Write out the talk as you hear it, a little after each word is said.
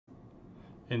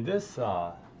In this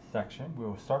section, we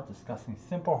will start discussing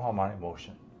simple harmonic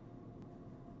motion.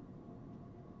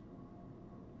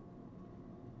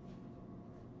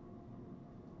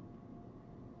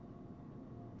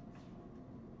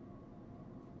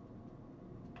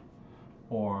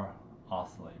 Or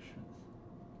oscillations.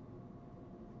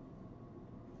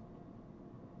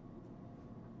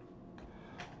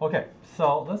 Okay,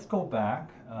 so let's go back.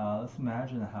 Let's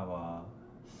imagine I have a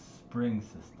spring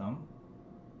system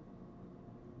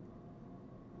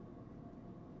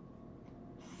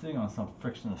sitting on some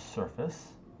frictionless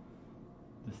surface.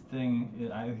 This thing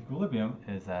at equilibrium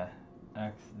is at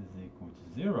x is equal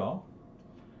to 0,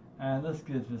 and this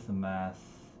gives us a mass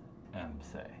m,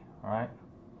 say. All right.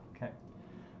 Okay.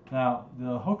 Now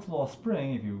the Hooke's law of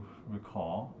spring, if you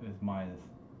recall, is minus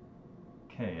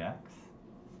kx.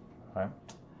 Right.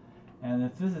 And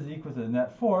if this is equal to the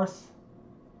net force,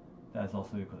 that's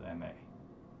also equal to ma.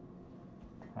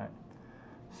 Right.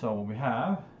 So what we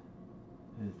have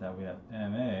is that we have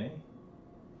ma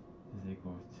is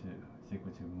equal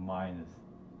to minus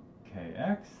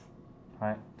kx,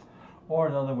 right? Or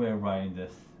another way of writing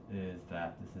this is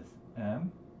that this is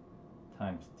m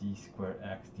times d squared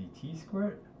x dt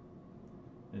squared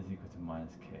is equal to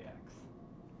minus kx,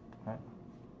 right?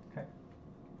 Okay.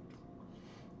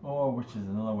 Or which is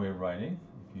another way of writing,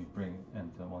 if you bring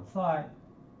m to one side,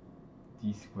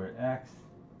 d squared x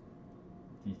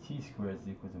dt squared is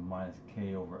equal to minus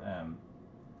k over m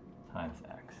times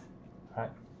x,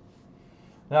 right?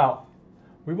 Now,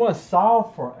 we want to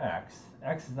solve for x.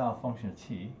 X is now a function of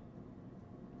t.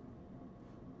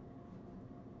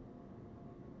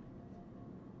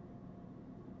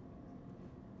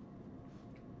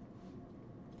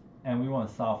 And we want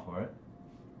to solve for it.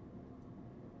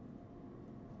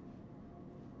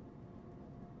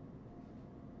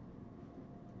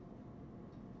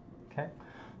 Okay.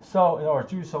 So in order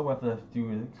to do so, we have to do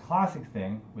a classic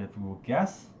thing. We have to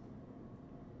guess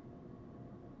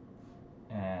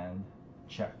and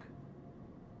check.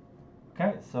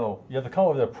 Okay, so you have to come up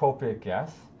with the appropriate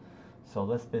guess. So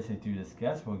let's basically do this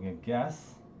guess. We're going to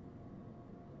guess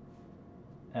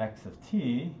x of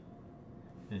t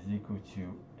is equal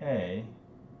to a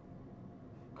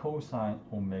cosine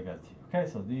omega t. Okay,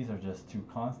 so these are just two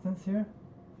constants here.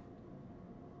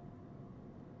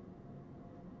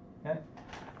 Okay,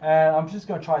 and I'm just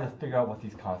going to try to figure out what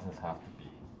these constants have to be.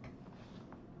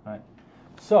 All right,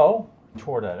 so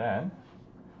toward that end,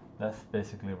 that's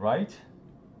basically right.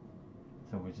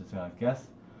 So we're just going to guess.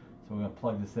 So we're going to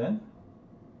plug this in.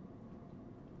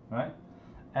 Right?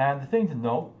 And the thing to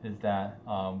note is that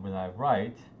when I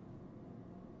write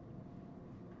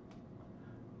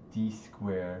d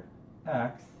squared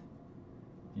x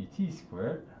dt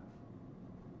squared,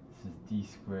 this is d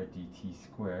squared dt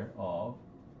squared of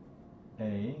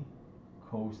a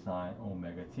cosine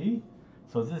omega t.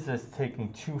 So this is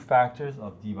taking two factors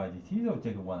of d by dt, so we'll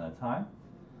take it one at a time.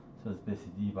 So it's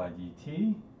basically d by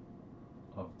dt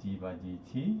of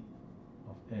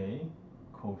of a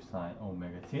cosine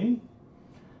omega t.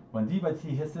 When d by t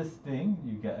hits this thing,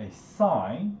 you get a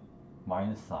sine,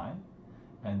 minus sine,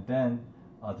 and then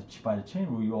by the chain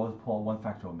rule, you always pull one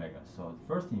factor omega. So the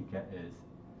first thing you get is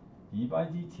d by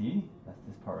dt, that's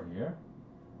this part here,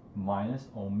 minus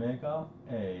omega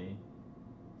a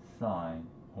sine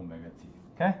omega t.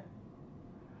 Okay?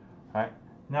 All right.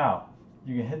 Now,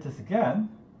 you can hit this again.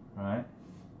 Right?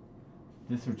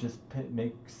 This would just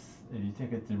makes, if you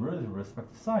take a derivative with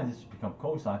respect to sine, this would become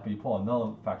cosine, but you pull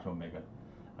another factor omega.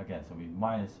 Again, so we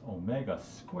minus omega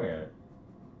squared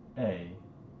a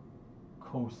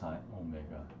cosine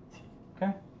omega t.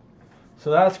 Okay?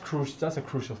 So that's crucial. That's a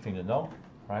crucial thing to know,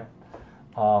 right?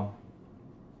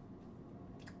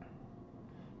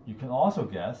 You can also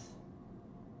guess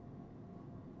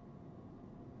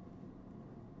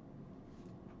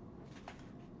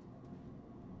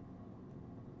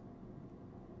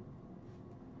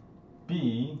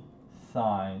b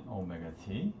sine omega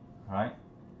t, right?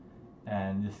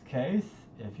 And in this case,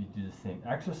 if you do the same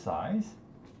exercise,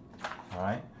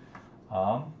 right?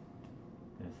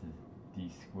 This is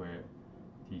d squared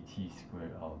dt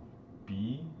squared of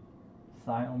b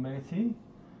sine omega t.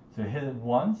 So hit it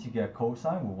once, you get a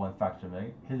cosine with one factor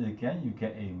omega. Hit it again, you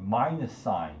get a minus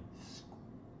sine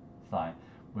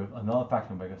with another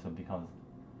factor omega, so it becomes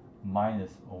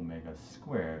minus omega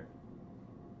squared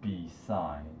b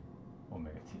sine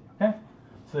omega t. Okay,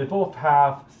 so they both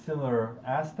have similar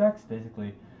aspects.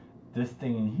 Basically, this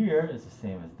thing in here is the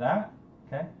same as that.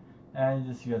 Okay, and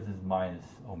you just get this minus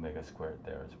omega squared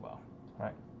there as well.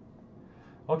 Right.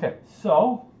 Okay,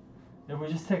 so if we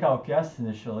just take our guess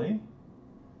initially,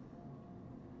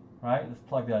 right? Let's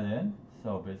plug that in.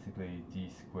 So basically, d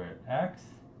squared x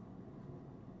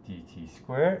dt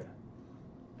squared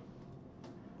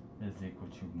is equal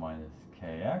to minus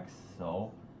kx.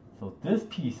 So this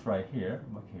piece right here,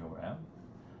 k over m,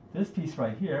 this piece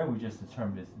right here we just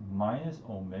determined is minus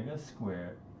omega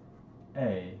squared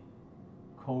a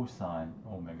cosine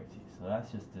omega t. So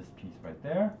that's just this piece right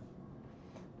there.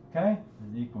 Okay,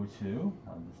 is equal to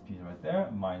this piece right there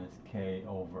minus k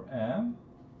over m.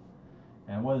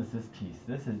 And what is this piece?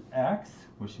 This is x,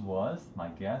 which was my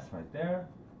guess right there,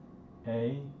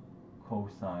 a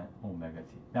cosine omega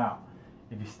t. Now,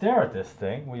 if you stare at this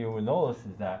thing, what you will notice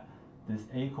is that this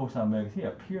a cosine omega t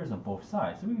appears on both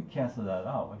sides. So we can cancel that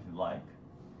out if you like.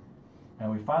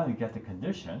 And we finally get the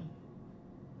condition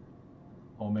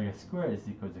omega squared is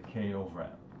equal to k over m.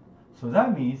 So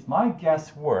that means my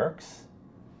guess works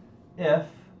if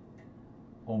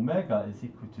omega is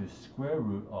equal to square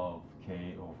root of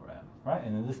k over m, right?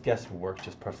 And then this guess will work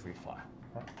just perfectly fine.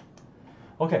 Right?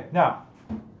 Okay, now,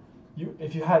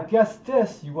 if you had guessed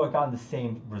this, you would have gotten the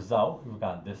same result. You would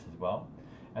have gotten this as well.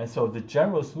 And so the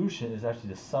general solution is actually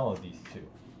the sum of these two.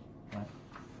 Right?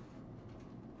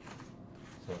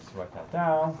 So let's write that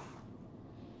down.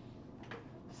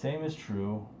 Same is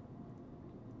true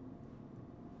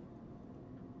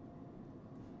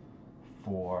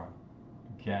for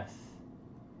guess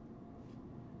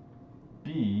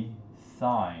b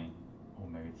sine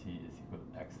omega t is equal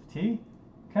to x of t.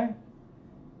 Okay?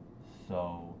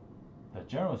 So the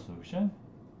general solution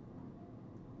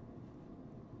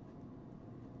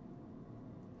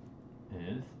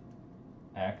is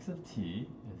x of t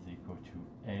is equal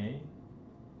to a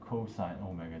cosine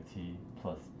omega t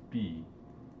plus b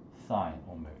sine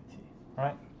omega t.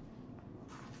 Right?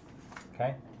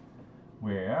 Okay?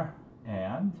 Where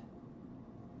and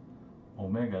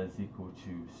omega is equal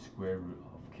to square root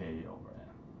of k over m.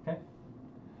 Okay?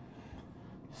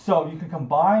 So you can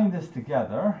combine this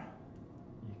together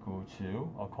equal to,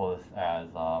 I'll call this as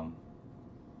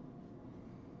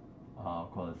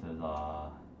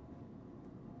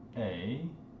a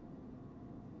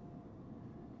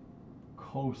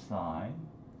cosine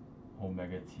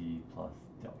omega t plus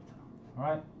delta. All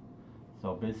right?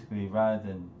 So basically, rather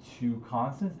than two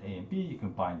constants, a and b, you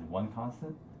combine to one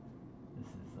constant. This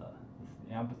is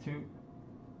the amplitude,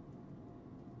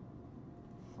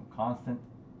 some constant,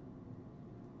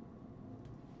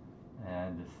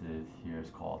 and this is here is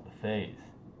called the phase.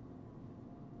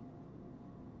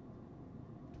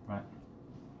 Right?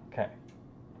 Okay.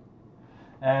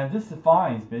 And this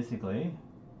defines basically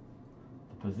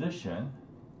the position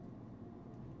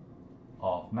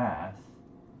of mass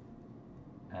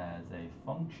as a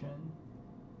function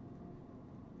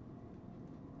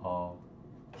of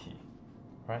t,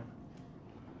 right?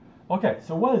 Okay,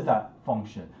 so what is that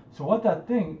function? So what that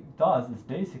thing does is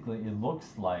basically it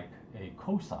looks like a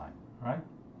cosine, right?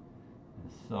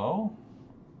 And so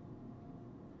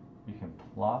we can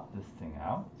plot this thing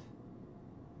out.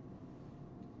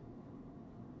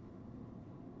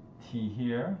 T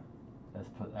here, let's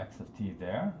put x of t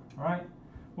there, right?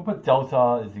 We'll put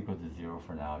delta is equal to 0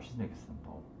 for now, just make it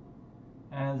simple.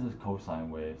 And this is cosine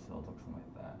wave, so it looks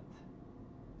like that.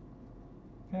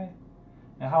 Okay,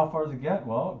 and how far does it get?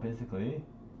 Well, basically,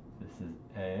 this is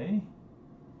a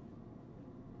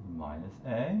minus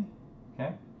a,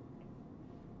 okay?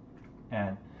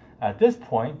 And at this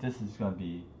point, this is going to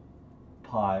be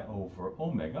pi over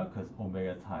omega, because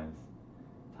omega times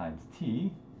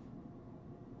t.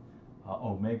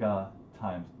 Omega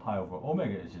times pi over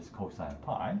omega is just cosine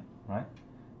pi, right?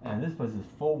 And this was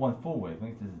one full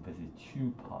wavelength. This is basically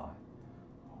 2 pi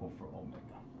over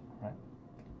omega, right?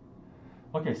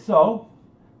 Okay, so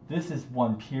this is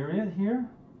one period here.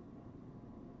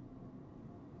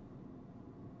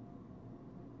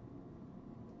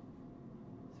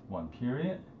 It's one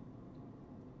period.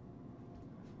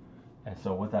 And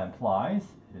so what that implies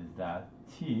is that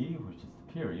t, which is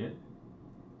the period,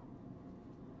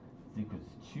 is equal to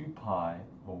 2 pi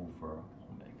over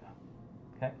omega.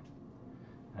 Okay?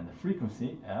 And the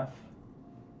frequency, f,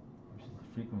 which is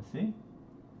the frequency,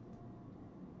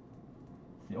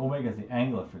 the omega is the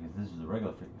angular frequency, this is the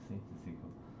regular frequency, is equal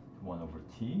to 1 over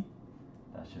t.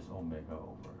 That's just omega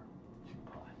over 2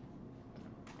 pi.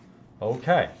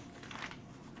 Okay.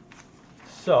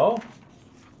 So,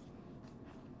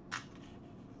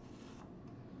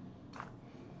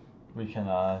 we can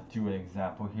do an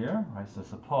example here, right? So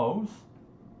suppose,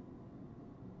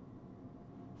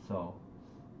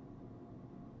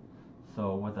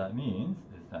 so what that means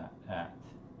is that at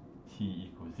t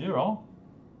equals 0,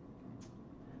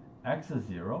 x of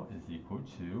 0 is equal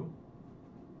to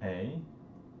a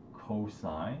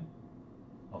cosine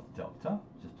of delta,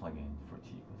 just plug in for t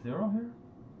equals 0 here,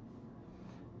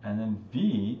 And then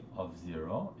v of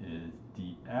 0 is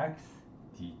dx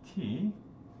dt,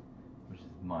 which is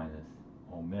minus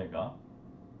omega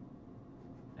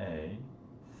a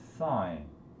sine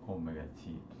omega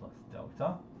t plus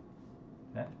delta.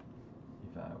 Okay,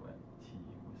 evaluate t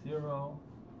equals 0,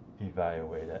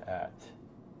 evaluate it at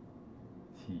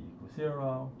t equals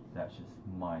 0, that's just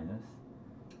minus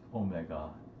omega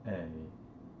a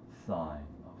sine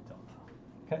of delta.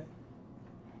 Okay.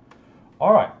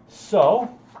 All right, so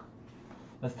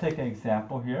let's take an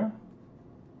example here.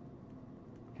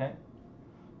 Okay,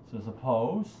 so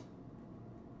suppose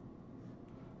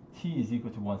t is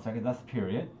equal to 1 second, that's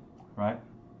period, right?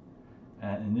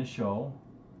 And initial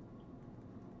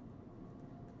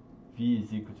v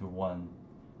is equal to 1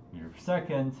 meter per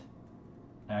second,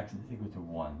 x is equal to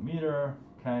 1 meter,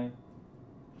 okay?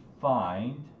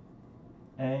 Find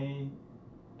a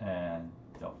and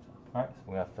delta. All right,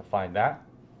 so we have to find that.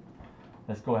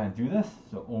 Let's go ahead and do this.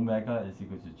 So omega is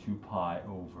equal to 2 pi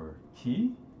over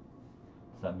t.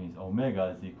 So that means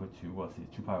omega is equal to, well, see,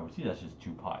 2 pi over t, that's just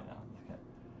 2 pi now. Okay.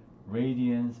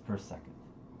 Radians per second.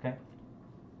 Okay.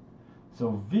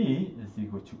 So v is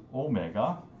equal to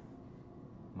omega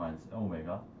minus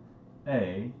omega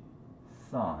a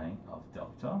sine of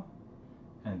delta.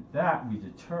 And that we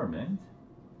determined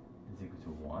is equal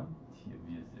to 1, t of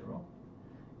v is 0.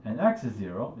 And x is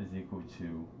 0 is equal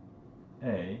to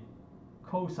a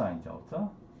cosine delta,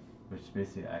 which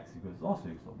basically x equals also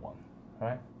equals to 1,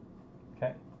 right?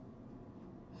 Okay.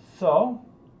 So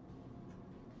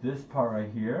this part right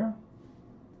here,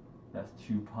 that's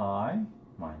 2 pi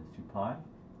minus 2 pi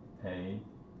a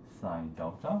sine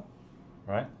delta,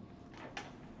 right?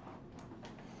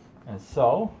 And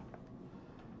so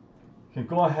you can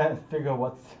go ahead and figure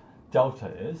what delta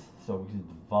is. So we can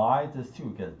divide this 2,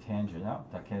 we get a tangent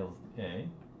out, that cancels a.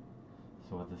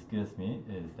 So what this gives me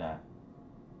is that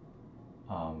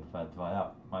if I divide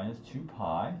out minus 2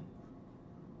 pi,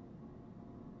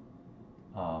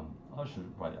 I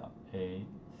should write out a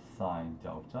sine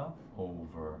delta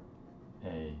over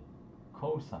a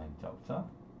cosine delta,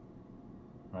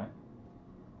 right?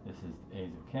 This is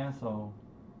a's will cancel.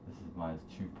 This is minus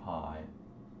 2 pi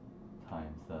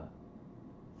times the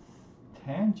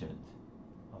tangent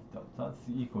of delta. It's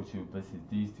equal to basically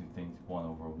these two things, 1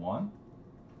 over 1.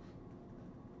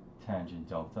 Tangent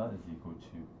delta is equal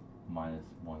to minus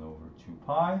 1 over 2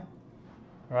 pi,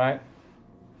 right?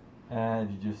 And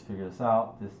if you just figure this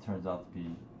out, this turns out to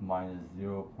be minus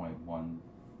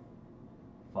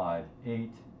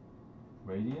 0.158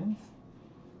 radians,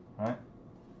 right?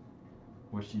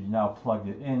 Which if you now plug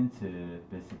it into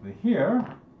basically here,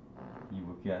 you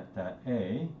will get that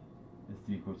A is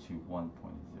equal to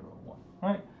 1.01,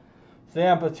 right? So the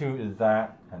amplitude is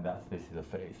that, and that's basically the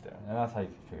phase there. And that's how you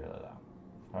can figure that out,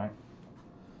 right?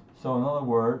 So in other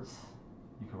words,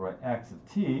 you could write x of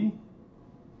t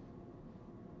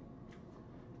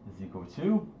is equal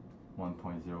to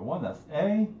 1.01, that's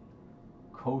A,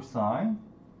 cosine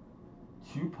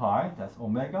 2 pi, that's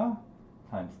omega,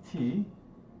 times t,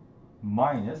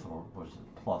 minus, or which is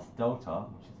plus delta,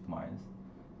 which is minus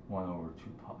 1 over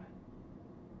 2 pi.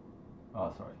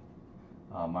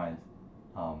 Minus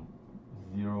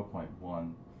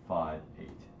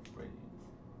 0.158 radians.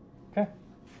 Okay?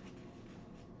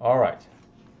 All right.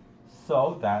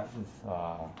 So that is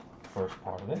first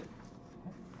part of it. Okay.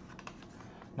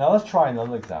 Now let's try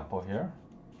another example here.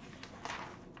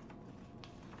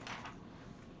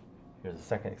 Here's the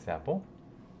second example.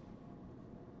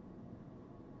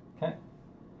 Okay.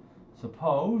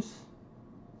 Suppose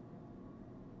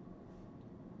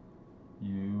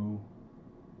you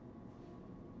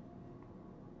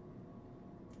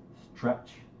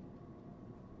stretch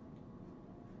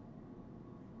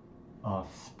a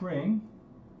spring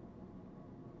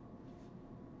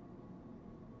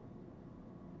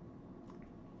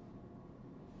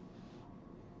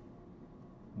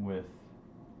with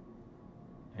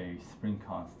a spring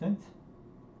constant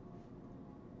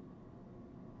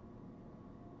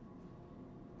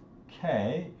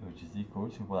K, which is equal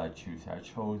to what I choose. I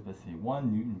chose, let's see,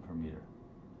 1 Newton per meter,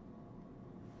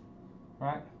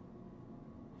 right?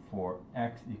 For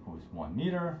x equals 1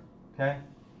 meter, okay?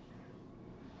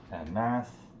 And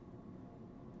mass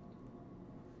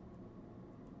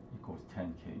equals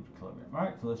 10 kilogram,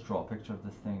 right? So let's draw a picture of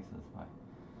this thing. So that's my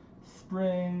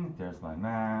spring, there's my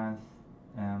mass,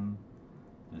 m.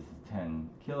 This is 10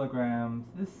 kilograms.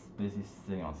 This is basically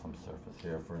sitting on some surface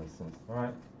here, for instance, all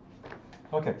right?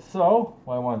 Okay, so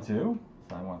what I want to do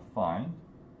is I want to find,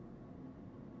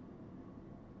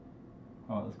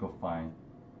 let's go find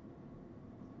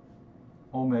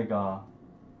omega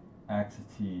x of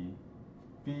t,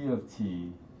 v of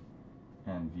t,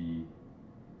 and v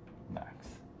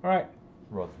All right,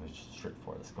 relatively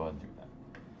straightforward. Let's go ahead and do that.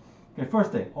 Okay,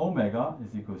 first thing, omega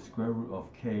is equal to square root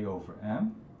of k over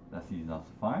m. That's easy enough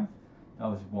to find. That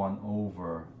was 1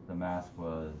 over, the mass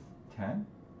was 10.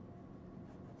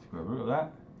 Square root of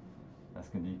that. That's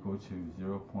going to be equal to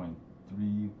 0.316.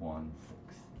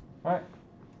 All right.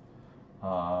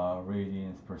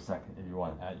 Radians per second if you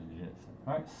want to add your units.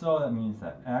 All right, so that means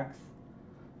that x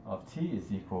of t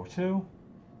is equal to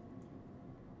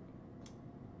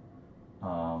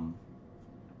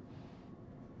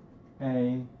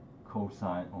a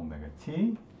cosine omega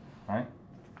t, right?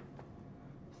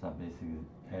 So that basically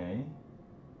a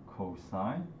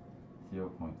cosine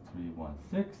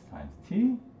 0.316 times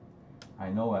t. I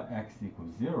know at x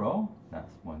equals 0,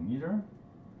 that's 1 meter.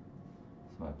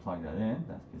 So I plug that in,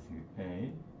 that's basically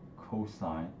a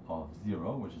cosine of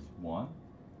 0, which is 1.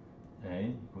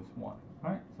 A equals 1.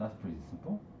 Alright, so that's pretty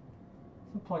simple.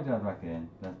 So plug that back in,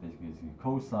 that's basically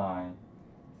cosine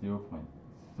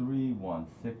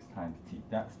 0.316 times t.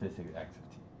 That's basically x of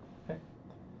t. Okay.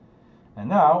 And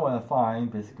now I want to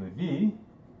find basically v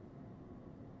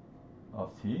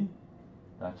of t,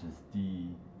 that's just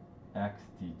dx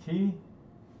dt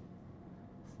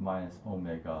minus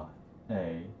omega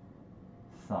a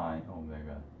sine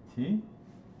omega t.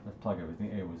 Let's plug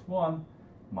everything. A was 1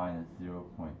 minus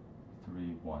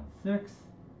 0.316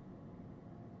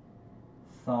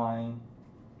 sine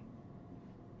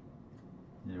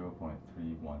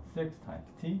 0.316 times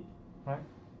t, right?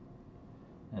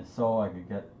 And so I could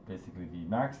get basically V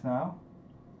max now.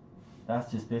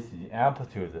 That's just basically the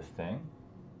amplitude of this thing.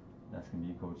 That's going to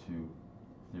be equal to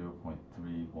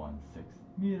 0.316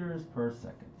 meters per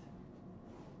second.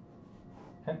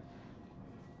 Okay,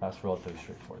 that's relatively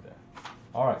straightforward there.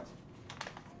 All right,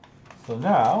 so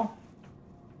now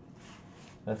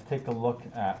let's take a look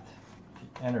at the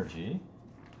energy.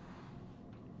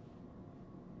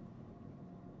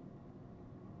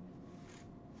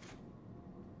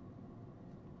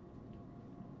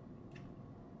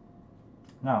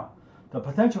 Now, the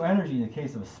potential energy in the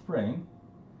case of a spring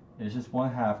is just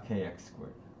 1/2 kx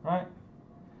squared, right?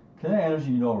 Kinetic energy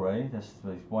you know already, that's just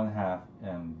 1/2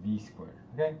 mv squared,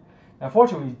 okay? Now,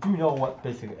 fortunately, we do know what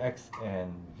basically x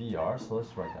and v are, so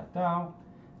let's write that down.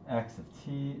 X of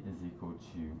t is equal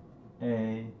to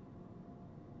a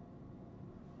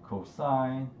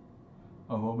cosine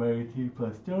of omega t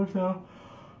plus delta.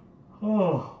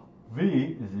 Oh,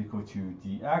 v is equal to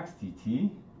dx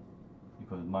dt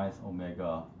equal to minus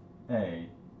omega a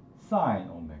sine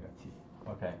omega t,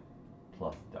 okay,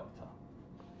 plus delta.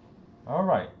 All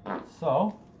right,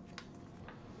 so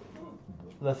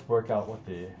let's work out what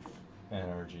the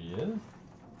energy is.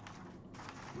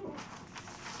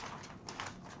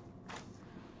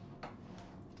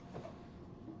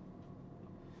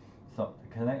 So the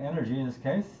kinetic energy in this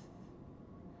case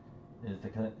is the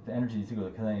energy is equal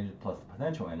to kinetic energy plus the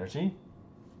potential energy,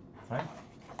 right?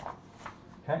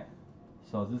 Okay,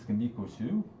 so this can be equal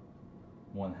to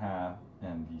 1/2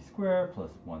 mv squared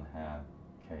plus 1/2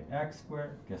 kx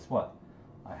squared. Guess what?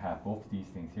 I have both these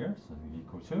things here, so it's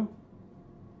equal to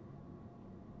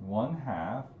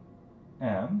 1/2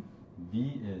 m.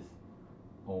 V is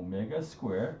omega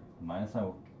squared. Minus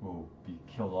sign will be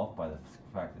killed off by the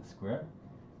fact that it's squared.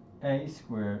 A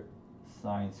squared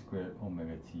sine squared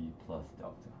omega t plus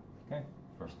delta. Okay,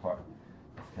 first part.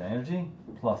 That's kinetic energy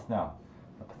plus now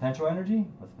the potential energy.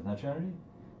 What's the potential energy?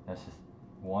 That's just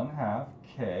 1/2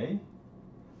 k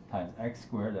times x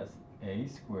squared. That's a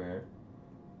squared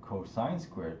cosine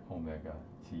squared omega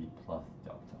t plus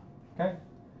delta. Okay.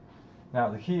 Now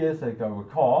the key is that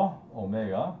recall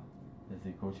omega is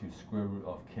equal to square root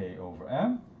of k over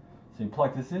m. So you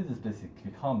plug this in, this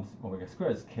basically becomes omega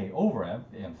squared is k over m.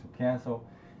 The m's will cancel,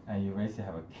 and you basically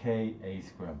have a k a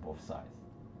squared on both sides.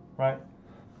 Right?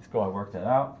 Let's go and work that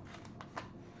out. So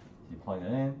you plug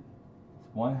that in. It's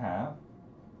 1/2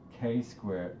 k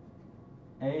squared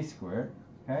a squared.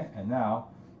 Okay, and now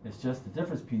it's just the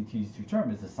difference between these two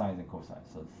terms is the sines and cosines.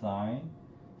 So sine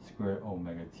squared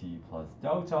omega t plus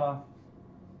delta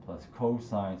plus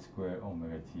cosine squared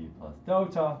omega t plus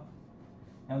delta,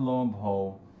 and lo and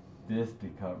behold, this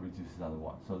reduces down to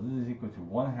 1. So this is equal to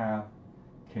 1/2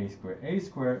 k squared a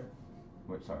squared,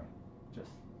 which that's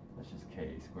just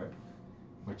k a squared,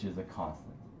 which is a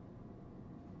constant.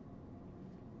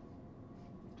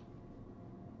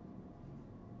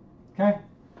 Okay,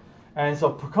 and so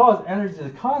because energy is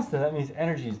a constant, that means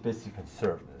energy is basically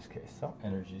conserved in this case. So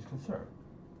energy is conserved.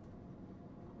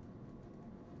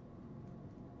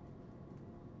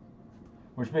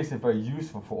 Which makes it very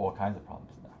useful for all kinds of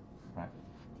problems now, right?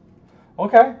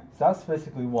 Okay, so that's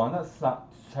basically one. That's not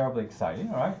terribly exciting,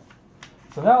 all right?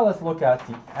 So now let's look at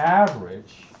the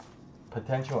average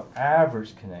potential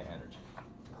average kinetic energy.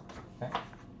 Okay?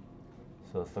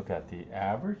 So let's look at the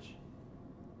average.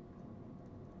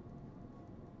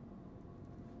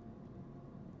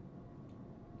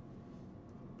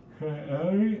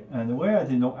 And the way I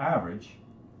denote average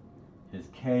is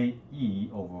KE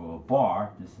over a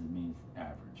bar. This means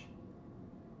average.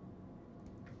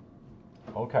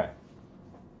 Okay.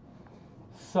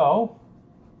 So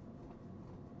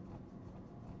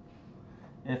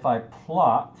if I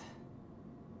plot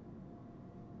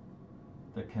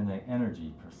the kinetic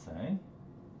energy per se,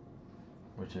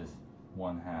 which is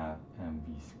 1/2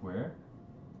 mv squared,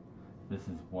 this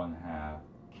is 1/2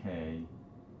 k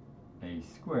a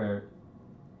squared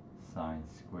sine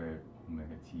squared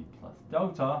omega t plus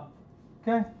delta.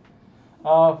 Okay,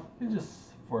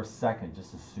 just for a second,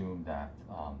 just assume that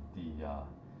the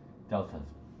delta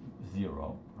is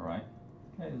 0. All right,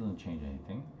 okay, it doesn't change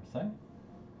anything per se.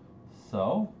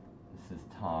 So this is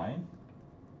time,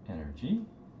 energy,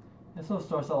 and so it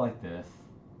starts out like this,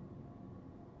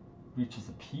 reaches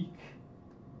a peak,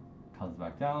 comes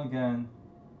back down again,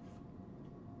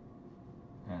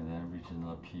 and then reaches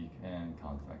another peak and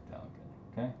comes back down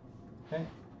again. Okay,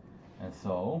 and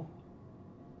so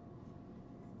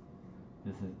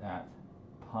this is at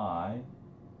pi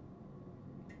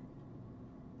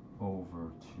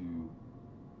over 2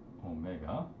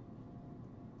 omega,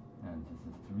 and this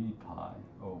is 3 pi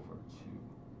over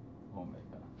 2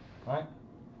 omega. Right?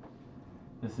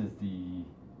 This is the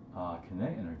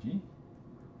kinetic energy.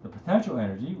 The potential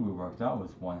energy we worked out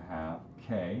was 1/2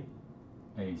 k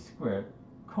a squared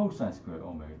cosine squared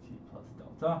omega t plus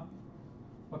delta.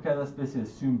 Okay, let's basically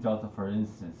assume delta, for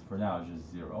instance, for now is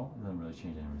just 0. It doesn't really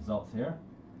change any results here.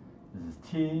 This is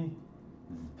T,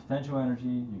 this is potential energy.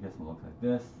 You guys will look like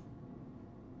this.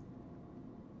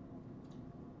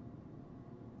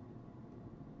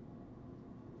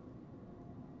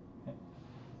 Okay.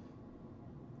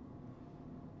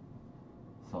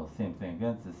 So same thing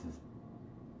again. This is,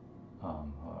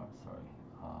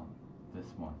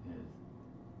 this one is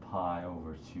pi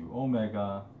over 2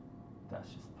 omega. That's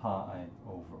just pi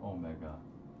over omega.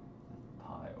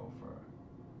 Pi over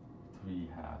 3/2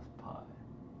 pi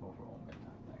over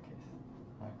omega in that case.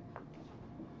 Right?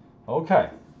 Okay,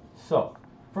 so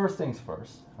first things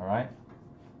first, all right?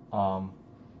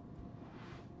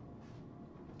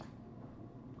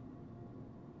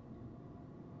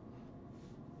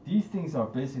 These things are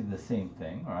basically the same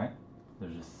thing, all right? They're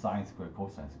just sine squared,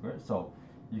 cosine squared. So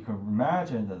you can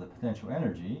imagine that the potential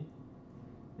energy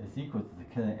is equal to the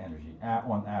kinetic energy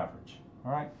on average,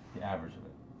 all right? The average of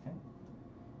it, okay?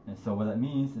 And so what that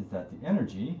means is that the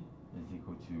energy is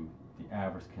equal to the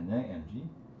average kinetic energy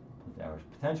plus the average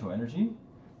potential energy.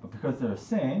 But because they're the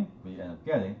same, what you end up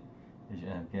getting is you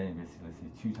end up getting basically, let's say,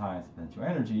 2 times potential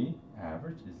energy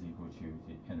average is equal to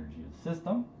the energy of the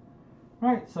system,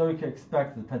 right? So you can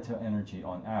expect the potential energy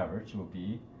on average will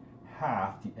be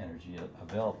half the energy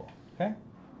available, okay?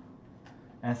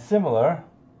 And similar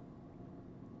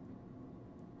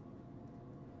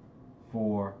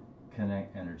for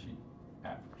kinetic energy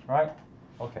average, right?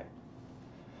 Okay.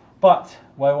 But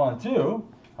what I want to do,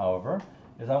 however,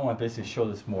 is I want to basically show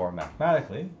this more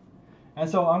mathematically. And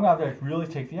so I'm going to have to really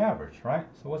take the average, right?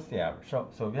 So what's the average? So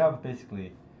if you have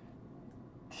basically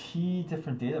t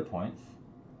different data points,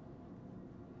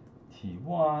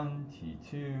 t1,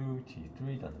 t2,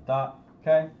 t3, dot, dot, dot,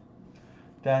 okay?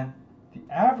 Then the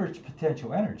average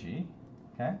potential energy,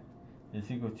 okay, is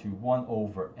equal to 1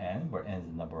 over n, where n is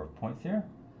the number of points here.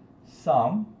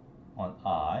 Sum on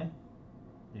I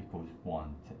equals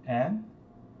 1 to n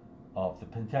of the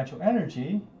potential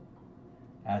energy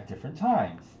at different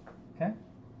times, okay?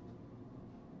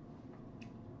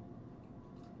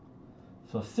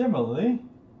 So similarly,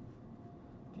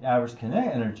 the average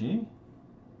kinetic energy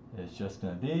is just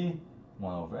going to be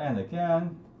 1 over n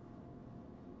again.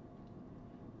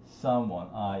 Sum on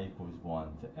I equals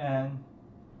 1 to n.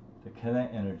 The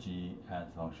kinetic energy as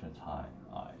a function of time,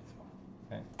 I as well.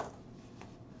 Okay?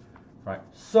 Right.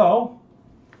 So,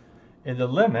 in the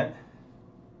limit,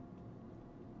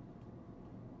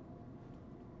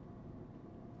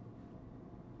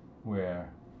 where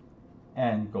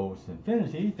n goes to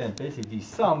infinity, then basically these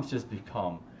sums just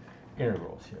become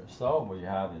integrals here. So what you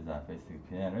have is that basically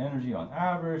kinetic energy on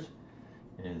average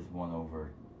is 1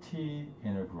 over t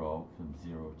integral from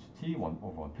 0 to t, 1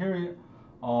 over 1 period,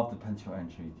 of the potential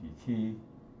energy dt,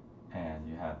 and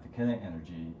you have the kinetic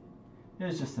energy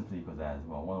is just simply equal to that as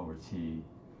well, 1 over t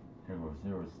integral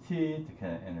 0 to t, the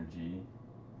kinetic energy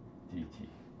dt.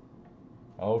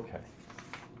 Okay.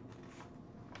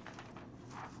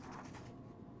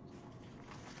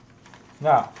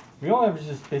 Now, we don't ever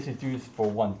just basically do this for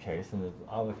one case, and the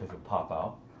other case will pop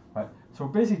out, right? So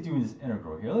we're basically doing this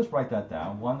integral here. Let's write that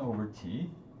down, 1 over t,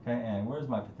 okay? And where's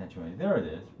my potential? There it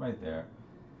is, right there.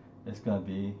 It's going to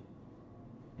be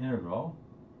integral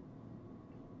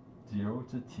 0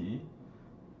 to t,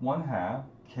 1/2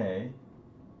 k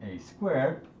a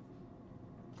squared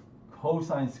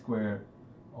cosine squared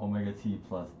omega t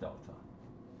plus delta,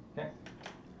 okay?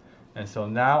 And so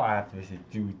now I have to basically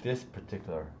do this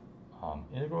particular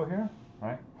integral here,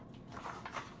 right?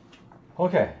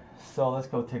 Okay, so let's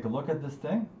go take a look at this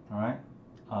thing, all right?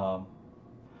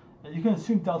 You can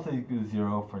assume delta equals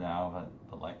 0 for now,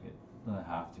 but like it doesn't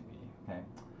have to be, okay?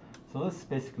 So let's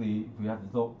basically, we have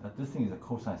to note that this thing is a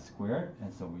cosine squared,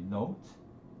 and so we note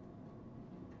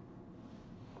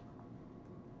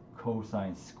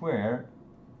cosine squared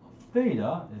of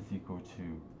theta is equal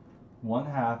to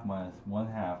 1/2 minus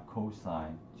 1/2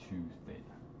 cosine 2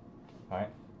 theta, right?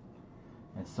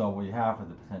 And so what you have for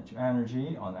the potential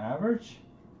energy on average,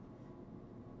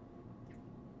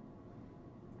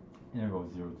 integral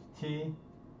 0 to t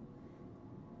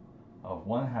of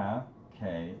 1/2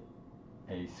 k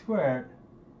a squared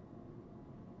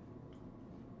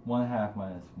 1/2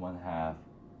 minus 1/2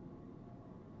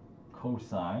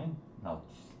 cosine. Now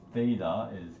theta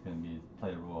is going to be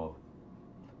play the role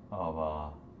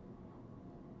of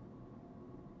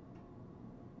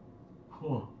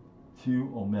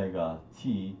 2 omega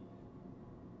t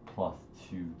plus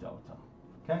 2 delta.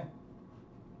 Okay?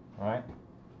 All right?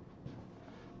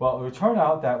 Well, it will turn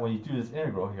out that when you do this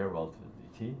integral here relative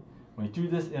to dt, when you do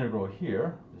this integral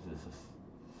here, this is,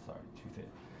 sorry, 2 theta.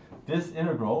 This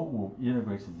integral will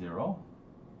integrate to 0.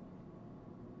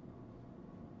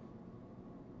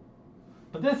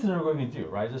 But this integral we can do,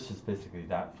 right? This is basically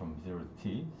that from 0 to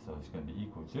t, so it's going to be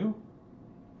equal to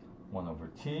 1 over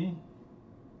t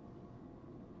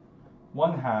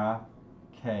 1/2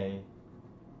 k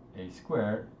a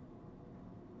squared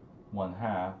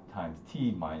 1/2 times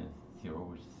t minus 0,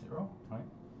 which is 0, right?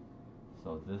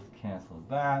 So this cancels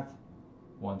that.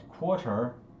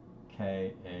 1/4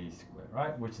 k a squared,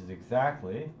 right? Which is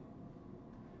exactly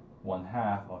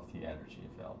 1/2 of the energy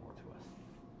available to us.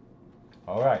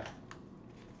 All right.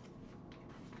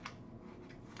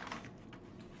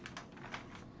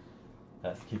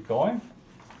 Let's keep going.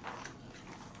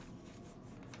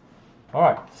 All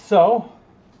right, so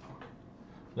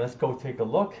let's go take a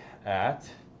look at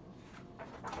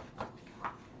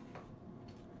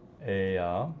a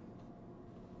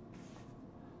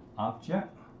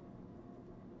object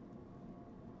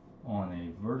on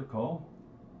a vertical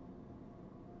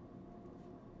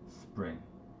spring.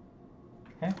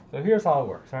 Okay, so here's how it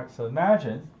works. All right, so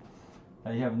imagine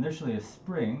that you have initially a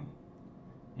spring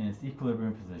in its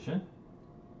equilibrium position.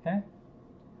 Okay,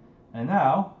 and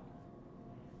now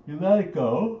you let it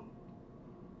go.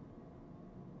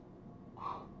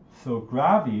 So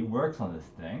gravity works on this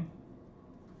thing.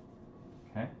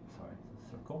 Okay, sorry, it's a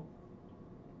circle.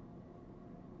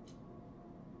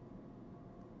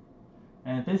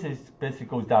 And it basically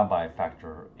goes down by a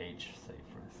factor h, say,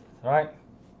 for instance. All right,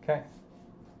 okay.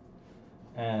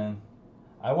 And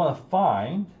I want to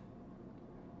find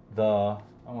the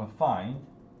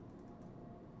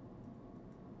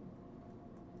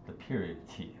period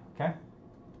t. Okay.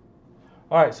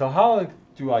 All right, so how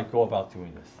do I go about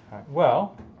doing this? All right,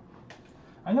 well,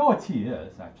 I know what t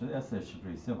is, actually. That's actually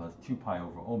pretty simple. It's 2 pi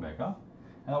over omega.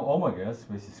 And omega is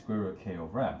basically square root of k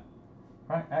over m.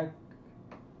 Right?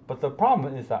 But the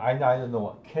problem is that I neither know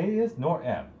what k is nor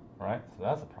m. Right? So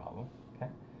that's a problem. Okay.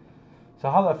 So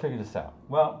how do I figure this out?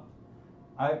 Well,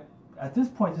 at this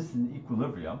point, this is an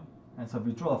equilibrium. And so if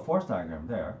we draw a force diagram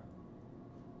there,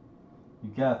 you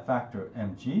get a factor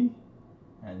mg,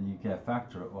 and you get a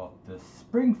factor of the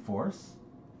spring force,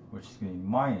 which is going to be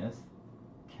minus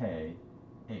kh,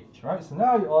 right? So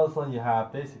now all of a sudden you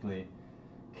have basically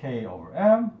k over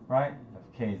m, right?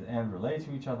 K and m relate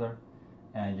to each other,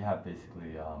 and you have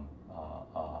basically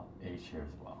h here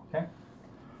as well, okay?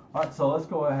 All right, so let's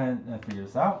go ahead and figure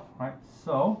this out, right?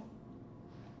 So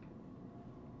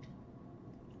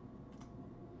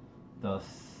the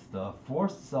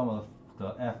force sum of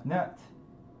the F net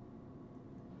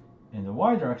in the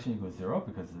y direction equals 0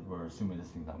 because we're assuming this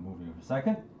thing's not moving for a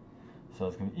second. So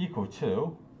it's going to be equal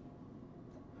to,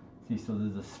 see, so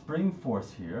there's a spring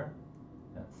force here.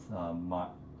 That's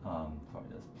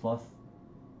that's plus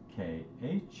kh.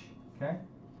 Okay,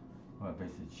 I'm going to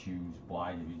basically choose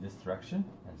y to be this direction,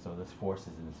 and so this force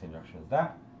is in the same direction as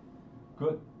that.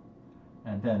 Good,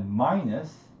 and then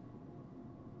minus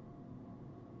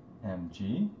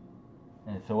mg,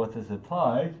 and so what this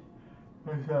implies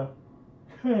is that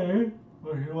k,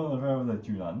 well, here one of the variables I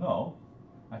do not know,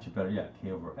 actually better yet,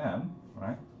 k over m,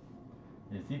 right,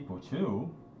 is equal to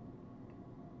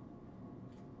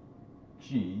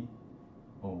g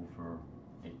over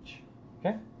h.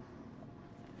 Okay?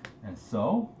 And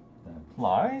so that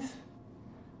implies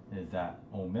is that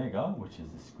omega, which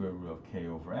is the square root of k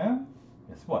over m,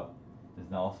 guess what? Is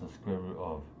now also the square root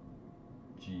of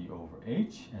g over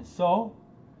h. And so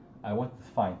I want to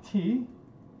find t.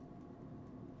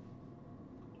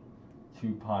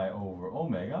 2 pi over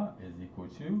omega is equal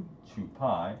to 2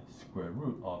 pi square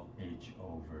root of h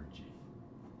over g.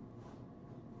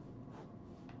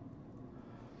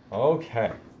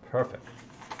 Okay, perfect.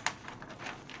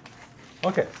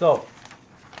 Okay, so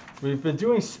we've been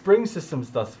doing spring systems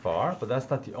thus far, but that's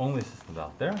not the only system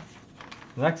out there.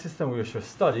 The next system we should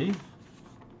study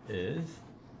is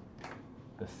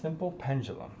the simple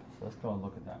pendulum. So let's go and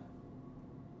look at that.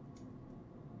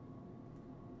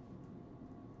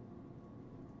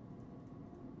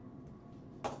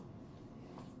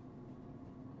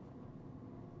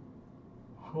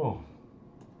 Whew.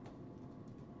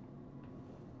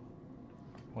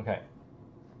 Okay.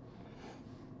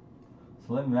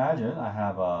 So let's imagine I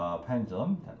have a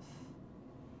pendulum that's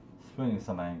swinging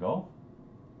some angle,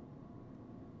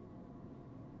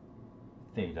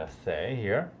 theta, say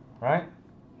here, right?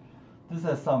 This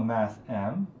has some mass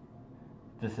m.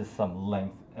 This is some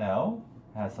length L.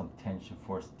 Has some tension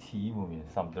force T moving in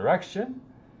some direction,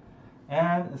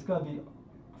 and it's going to be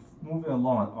moving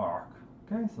along an arc.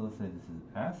 Okay, so let's say this is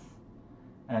S,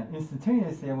 and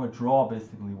instantaneously I'm going to draw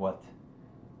basically what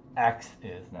X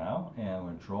is now, and I'm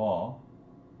going to draw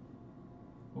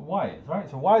what Y is, right?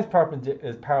 So Y is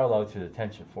parallel to the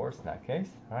tension force in that case,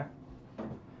 right?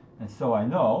 And so I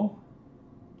know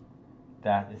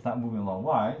that it's not moving along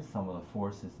Y, some of the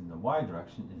forces in the Y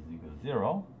direction is equal to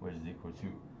 0, which is equal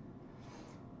to,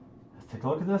 let's take a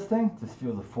look at this thing. This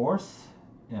field of force,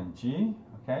 mg,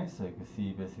 okay, so you can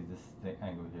see basically this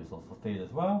angle here is also theta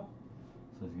as well.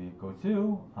 So it's going to go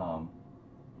to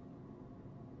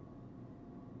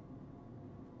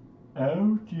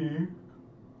mg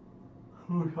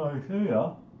cosine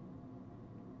theta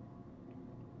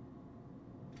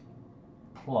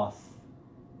plus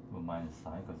a minus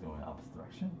sign because they're going in the opposite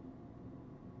direction,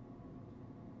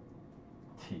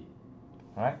 t,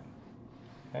 right?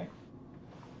 Okay,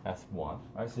 that's one,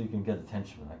 right? So you can get the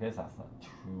tension from that. I guess that's not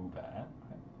too bad.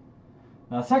 Right?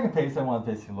 Now, the second case I want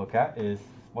to basically look at is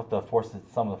what the forces,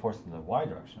 some of the forces in the y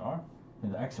direction are,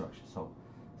 in the x direction. So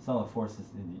some of the forces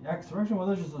in the x direction, well,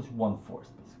 there's just one force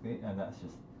basically, and that's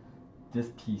just this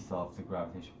piece of the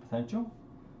gravitational potential.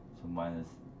 So minus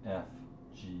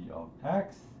fg of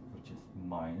x, which is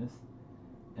minus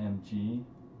mg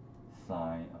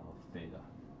sine of theta.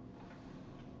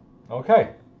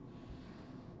 Okay.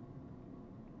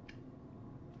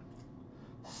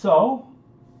 So,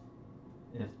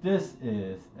 if this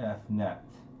is f net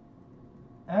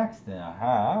x, then I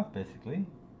have basically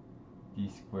d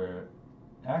squared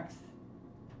x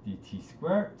dt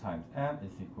squared times m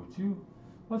is equal to,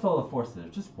 what's all the forces there?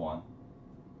 Just one,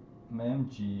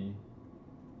 mg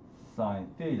sine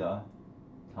theta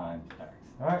times x.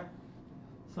 All right.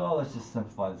 So let's just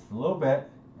simplify this a little bit,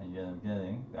 and yet I'm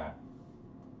getting that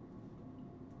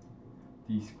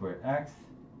d squared x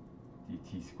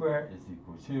dt squared is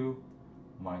equal to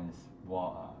minus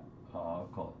y,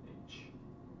 call it h,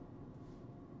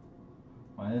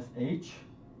 minus h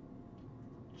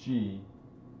g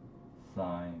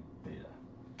sine theta.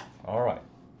 All right.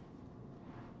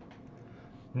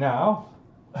 Now,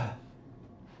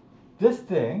 this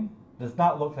thing does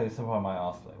not look like a simple harmonic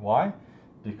oscillator. Why?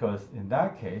 Because in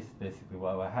that case, basically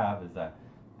what I have is that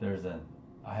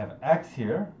I have an x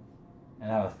here,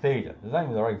 and I have a theta. There's not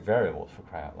even the right variables for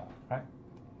crying out loud, right?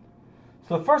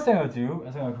 So the first thing I'm going to do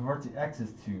is I'm going to convert the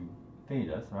x's to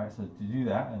thetas, right? So to do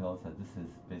that, I notice that this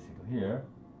is basically here,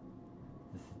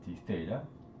 this is d theta,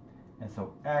 and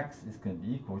so x is going to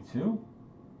be equal to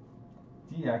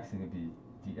dx is going to be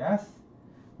ds,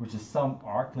 which is some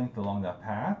arc length along that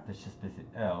path. That's just basically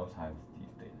L times d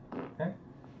theta. Okay.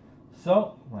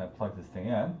 So when I plug this thing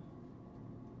in,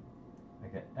 I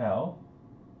get L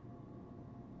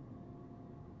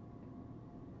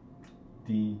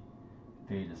d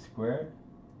theta squared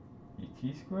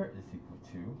dt squared is equal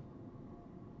to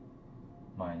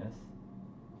minus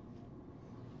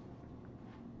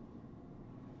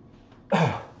the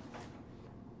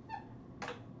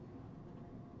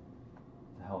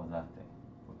hell is that thing?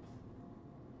 Whoops.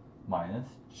 Minus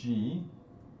g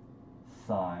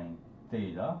sine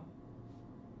theta.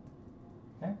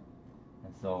 Okay,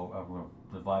 and so we'll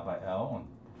divide by L on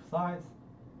both sides.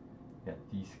 Get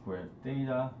d squared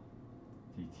theta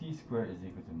dt squared is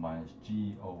equal to minus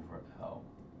g over L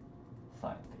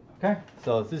sine theta. Okay,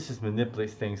 so this just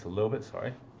manipulates things a little bit,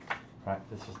 sorry. Right,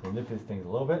 this just manipulates things a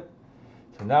little bit.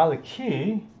 So now the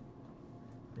key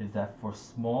is that for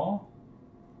small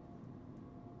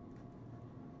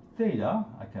theta,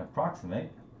 I can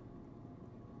approximate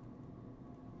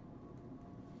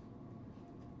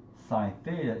sine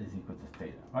theta is equal to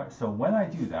theta. All right, so when I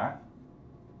do that,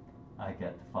 I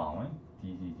get the following: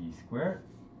 d squared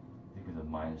is equal to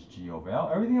minus g over L.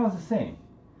 Everything else is the same,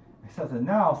 except that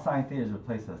now sine theta is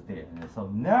replaced with theta. And so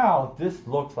now this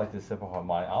looks like the simple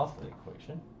harmonic oscillator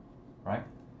equation, right?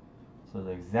 So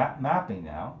the exact mapping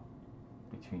now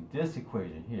between this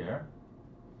equation here,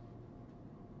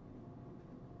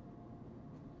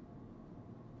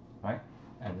 right,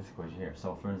 and this equation here.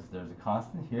 So for instance, there's a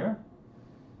constant here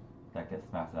that gets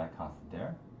mapped to that constant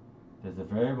there. There's a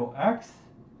variable x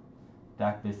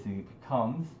that basically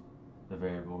becomes the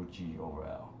variable g over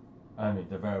L. I mean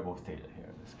the variable theta here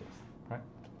in this case, right?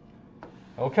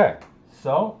 Okay,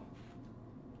 so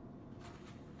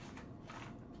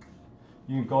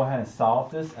you can go ahead and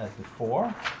solve this as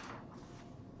before.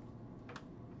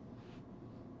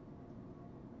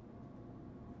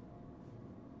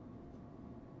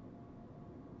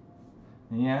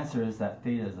 And the answer is that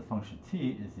theta as a function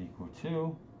t is equal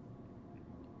to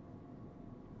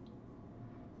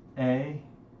a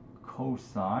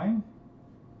cosine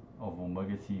of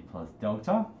omega t plus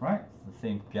delta, right? It's the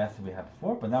same guess that we had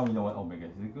before, but now we know what omega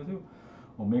is equal to.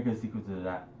 Omega is equal to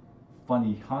that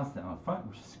funny constant on front,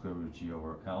 which is square root of g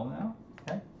over L now,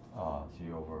 okay?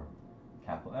 G over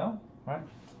capital L, right?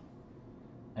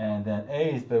 And then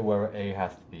a is wherever a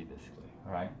has to be, basically,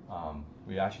 all right?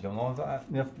 We actually don't know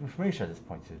enough information at this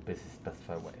point to basically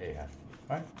specify what a has to be,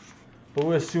 right? But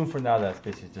we'll assume for now that's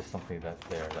basically just something that's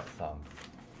there, that's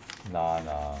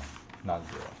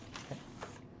non-zero.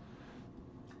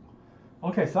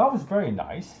 Okay, so that was very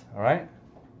nice, all right?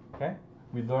 Okay,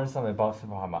 we learned something about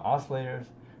simple harmonic oscillators.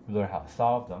 We learned how to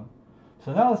solve them.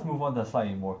 So now let's move on to a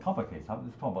slightly more complicated topic.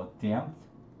 Let's talk about damped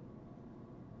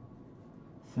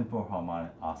simple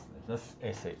harmonic oscillators. That's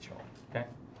SHO, okay?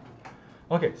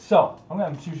 Okay, so I'm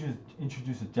going to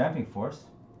introduce a damping force.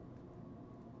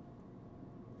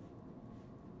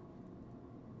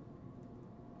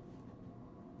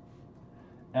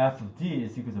 F of D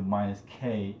is equal to minus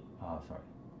B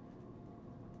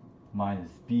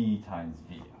times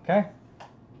V, okay?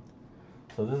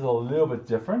 So this is a little bit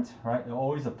different, right? It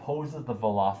always opposes the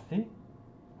velocity,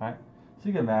 right? So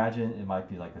you can imagine it might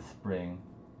be like a spring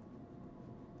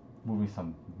moving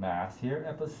some mass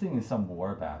here, but sitting in some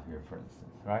water bath here, for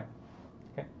instance, right?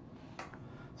 Okay.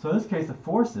 So in this case, the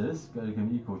forces are going to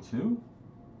be equal to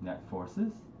net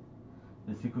forces.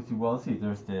 It's equal to, well, let's see,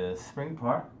 there's the spring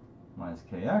part minus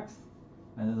kx,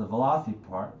 and there's the velocity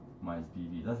part minus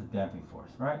bv. That's a damping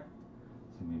force, right?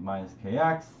 It's going to be minus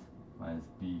kx minus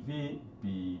bv,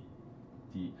 b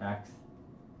dx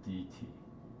dt.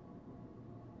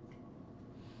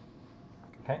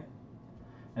 Okay?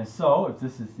 And so, if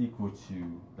this is equal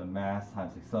to the mass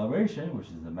times acceleration, which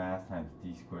is the mass times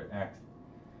d squared x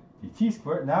dt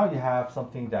squared, now you have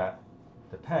something that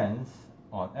depends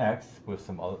on x with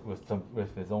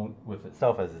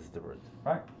itself as its derivative,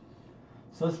 right?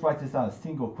 So let's write this down as a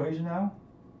single equation now.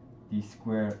 D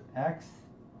squared x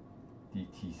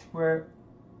dt squared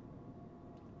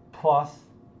plus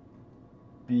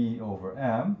b over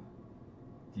m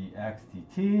dx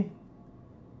dt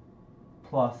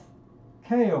plus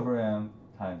k over m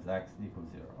times x equals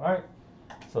 0, right?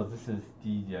 So this is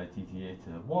d dt to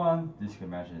the 1. This you can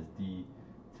imagine as d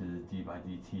to the d by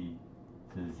dt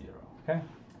to the 0, okay?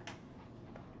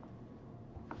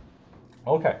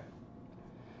 Okay.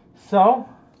 So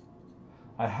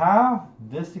I have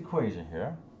this equation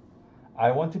here.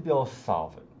 I want to be able to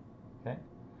solve it, okay?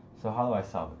 So how do I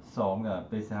solve it? So I'm going to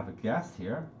basically have a guess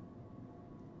here.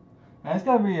 And it's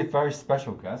going to be a very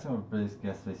special guess. I'm going to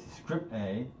guess basically script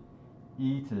A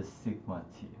e to the sigma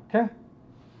t, okay?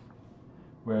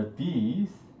 Where these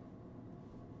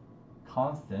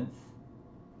constants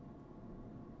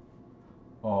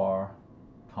are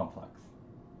complex.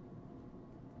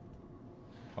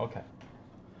 Okay.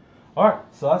 All right,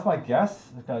 so that's my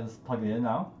guess. Let's just plug it in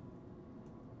now.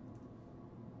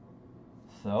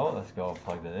 So let's go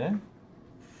plug that in.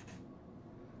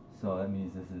 So that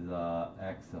means this is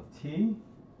x of t.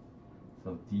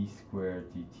 So d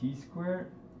squared dt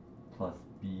squared plus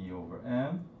b over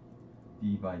m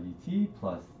d by dt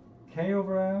plus k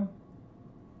over m.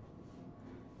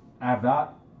 I have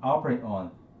that operate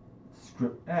on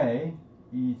script A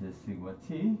e to sigma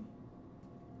t.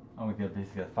 I'm going to get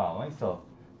basically the following. So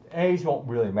the a's won't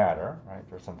really matter, right?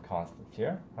 There's some constants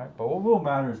here, right? But what will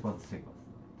matter is what the sigmas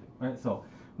do, right? So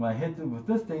when I hit with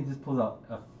this thing, just pulls out,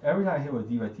 every time I hit with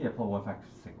d by t, I pull one factor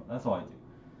of sigma. That's all I do.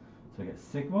 So I get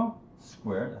sigma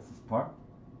squared, that's this part,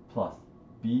 plus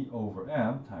b over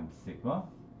m times sigma,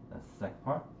 that's the second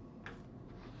part.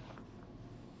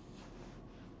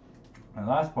 And the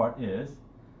last part is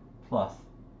plus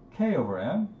k over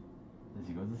m is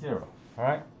equal to 0.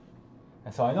 Alright?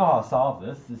 And so I know how to solve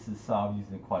this. This is solved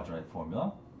using the quadratic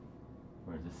formula,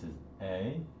 where this is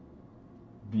a,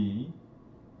 b,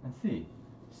 and c.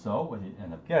 So what you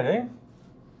end up getting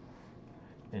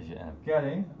is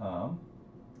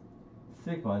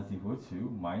sigma is equal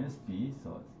to minus b,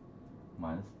 so it's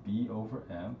minus b over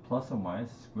m plus or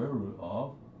minus the square root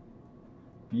of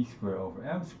b squared over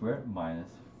m squared minus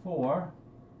 4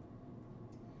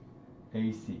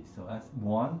 ac. So that's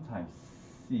 1 times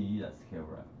c, that's k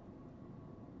over m.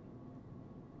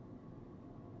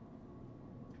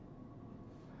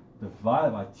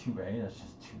 Divided by 2a, that's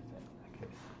just 2 then in that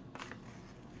case.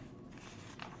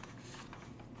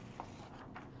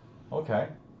 Okay.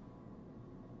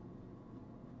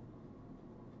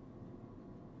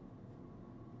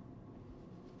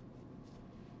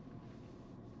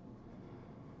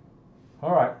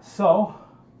 All right, so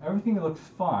everything looks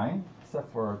fine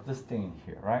except for this thing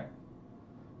here, right?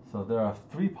 So there are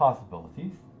 3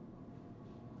 possibilities.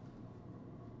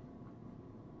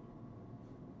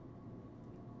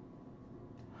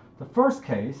 The first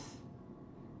case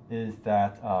is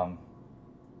that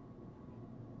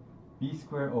b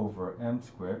squared over m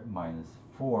squared minus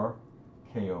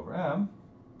 4k over m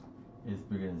is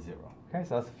bigger than 0. Okay,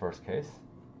 so that's the first case,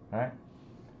 right?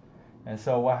 And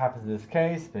so what happens in this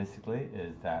case, basically,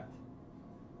 is that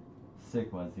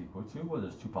sigma is equal to, well,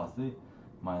 there's 2 possibilities,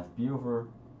 minus b over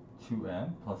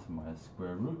 2m plus or minus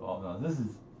square root. Oh, no, this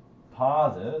is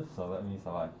positive, so that means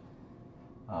I like,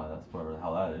 that's whatever the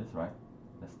hell that is, right?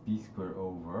 That's b squared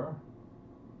over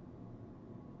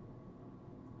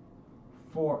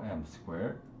 4m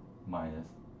squared minus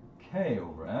k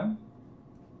over m,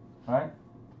 right?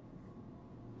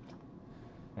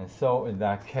 And so in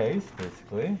that case,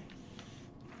 basically,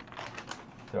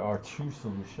 there are 2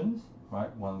 solutions,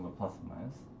 right? One with plus and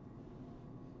minus.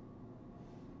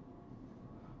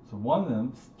 So one of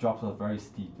them drops off very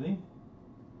steeply,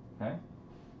 okay?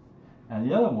 And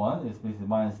the other one is basically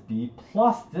minus b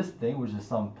plus this thing, which is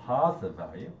some positive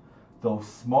value, though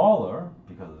smaller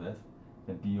because of this,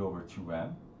 than b over 2m.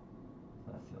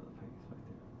 So that's the other thing right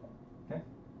there. Okay?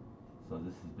 So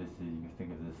this is basically, you can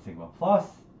think of this sigma plus,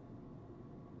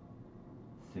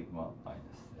 sigma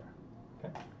minus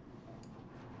there. Okay?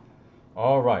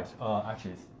 All right.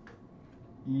 Actually, it's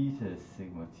e to the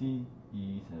sigma t,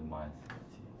 e to the minus sigma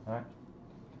t. All right?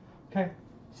 Okay.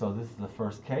 So this is the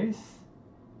first case,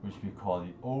 which we call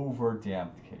the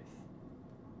over-damped case.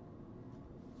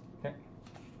 Okay.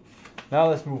 Now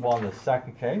let's move on to the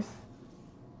second case.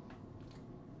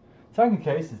 Second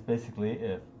case is basically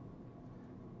if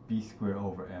b squared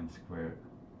over m squared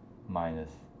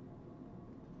minus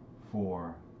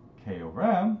 4k over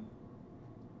m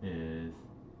is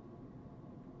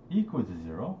equal to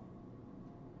 0.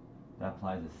 That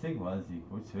implies that sigma is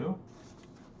equal to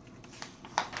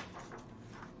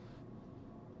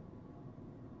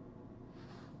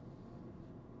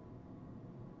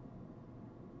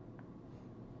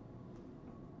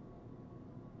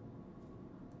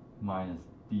minus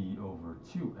b over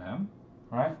 2m,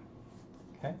 right?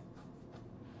 Okay,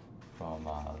 from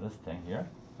this thing here,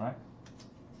 right?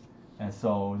 And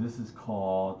so this is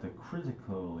called the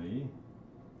critically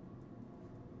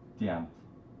damped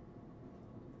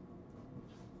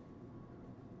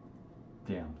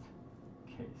case.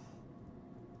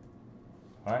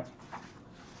 All right.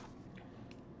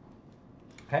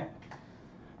 Okay.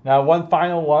 Now one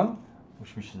final one,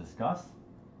 which we should discuss: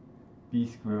 b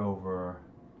squared over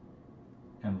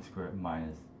m squared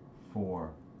minus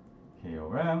 4k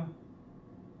over m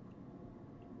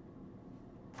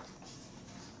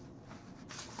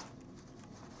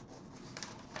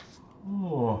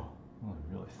oh,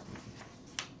 really sleepy.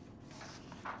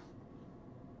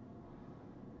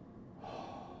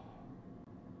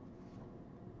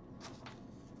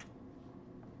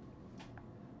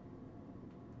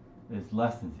 Is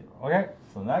less than 0. Okay,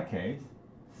 so in that case,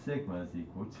 sigma is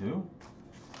equal to,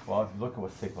 well, if you look at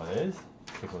what sigma is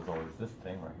always this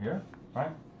thing right here,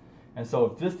 right? And so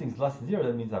if this thing's less than 0,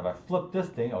 that means if I flip this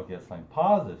thing, I'll get something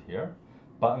positive here,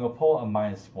 but I'm going to pull a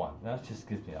minus 1. That just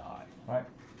gives me an I, right?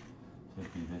 So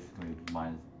it'd be basically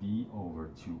minus b over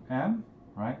 2m,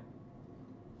 right?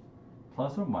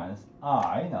 Plus or minus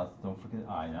I. Now, don't forget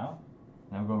I now.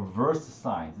 And I'm going to reverse the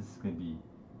signs. This is going to be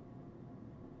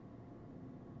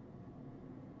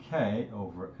k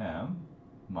over m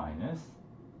minus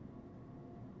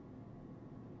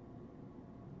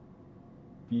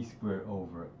b squared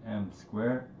over m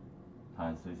squared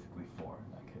times basically 4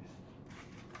 in that case.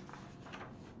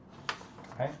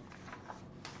 Okay?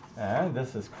 And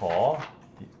this is called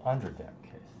the underdamped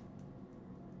case.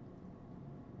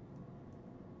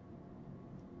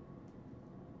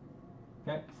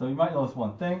 Okay, so you might notice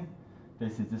one thing.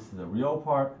 Basically, this is the real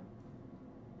part.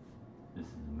 This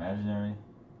is imaginary.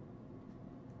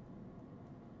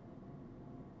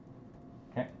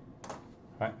 Okay,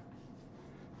 right.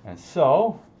 And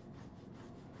so,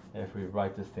 if we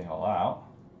write this thing all out,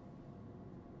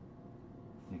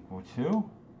 it's equal to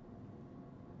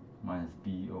minus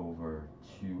b over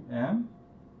 2m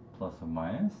plus or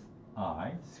minus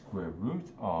I square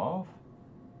root of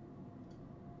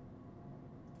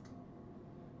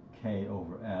k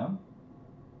over m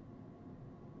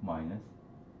minus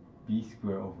b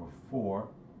squared over 4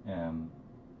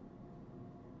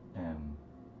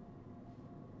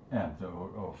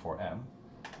 or 4m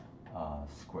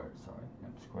squared, sorry,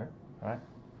 m squared, right?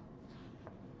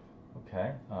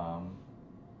 Okay. Let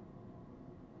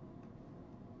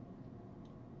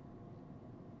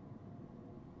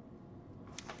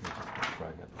me just make sure I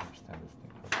get to understand this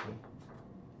thing correctly.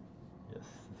 Yes,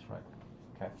 that's right.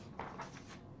 Okay.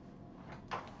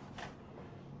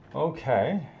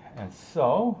 Okay, and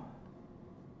so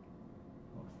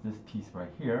this piece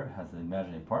right here has the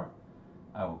imaginary part.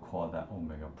 I will call that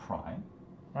omega prime,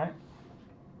 right?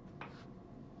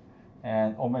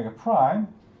 And omega prime,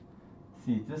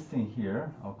 see this thing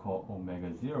here, I'll call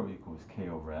omega 0 equals k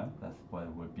over m. That's what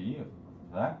it would be if it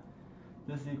was that.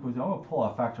 This equals, I'm going to pull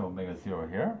a factor of omega 0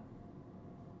 here.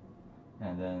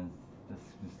 And then this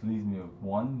just leaves me with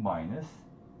 1 minus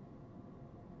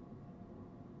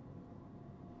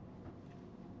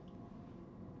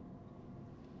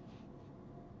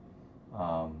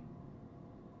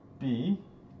b,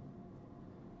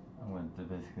 I'm going to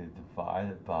basically divide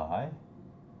it by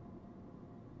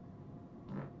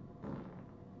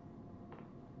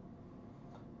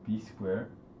b squared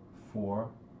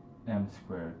 4m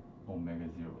squared omega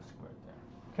 0 squared there.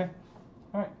 Okay?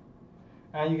 Alright.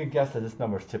 And you can guess that this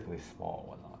number is typically small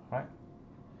or whatnot, right?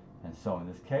 And so in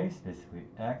this case, basically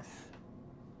x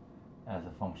as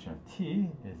a function of t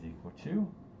is equal to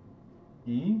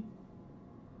e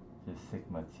to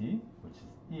sigma t, which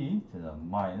is e to the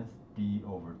minus b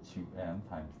over 2m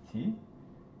times t,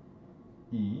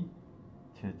 e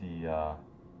to the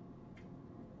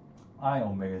I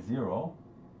omega 0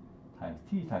 times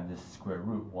t times this square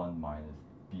root 1 minus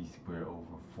b squared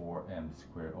over 4m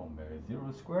squared omega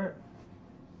 0 squared,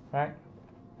 right?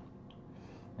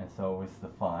 And so it's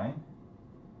defined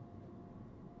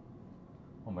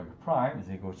omega prime is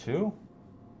equal to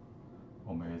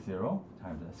omega 0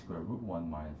 times the square root 1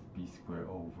 minus b squared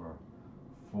over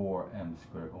 4m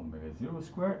squared omega 0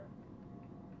 squared.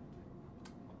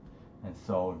 And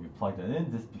so if you plug that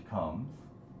in, this becomes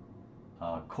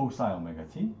cosine omega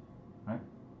t, right?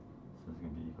 So it's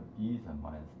going to be equal to e to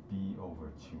minus b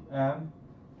over 2m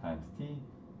times t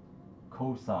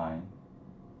cosine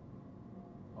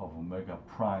of omega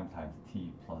prime times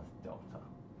t plus delta,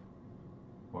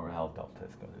 or how delta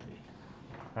is going to be,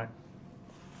 right?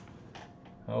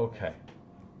 Okay.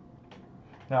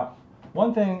 Now,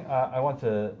 one thing I want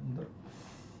to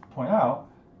point out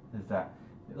is that,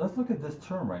 let's look at this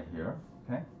term right here,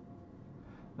 okay?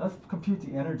 Let's compute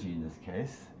the energy in this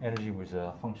case. Energy was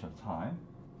a function of time,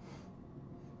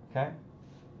 okay?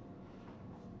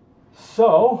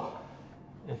 So,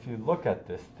 if you look at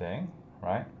this thing,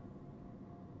 right,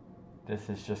 this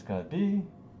is just going to be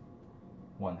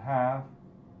 1/2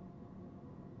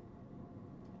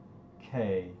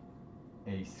 k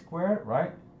a squared,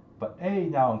 right? But a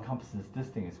now encompasses this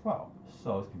thing as well.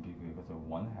 So it's going to be equal to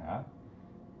 1/2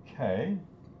 k,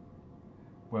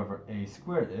 wherever a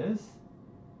squared is,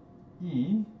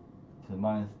 e to the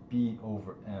minus b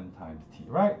over m times t,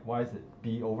 right? Why is it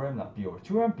b over m, not b over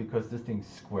 2m? Because this thing's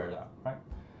squared out, right?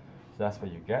 So that's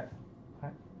what you get,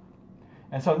 right?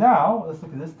 And so now, let's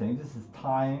look at this thing. This is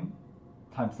time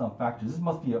times some factor. This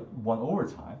must be a 1 over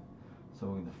time.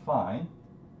 So we define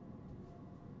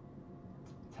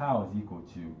tau is equal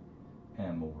to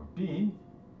m over b,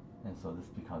 and so this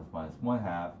becomes minus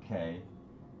 1/2 k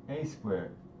a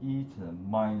squared e to the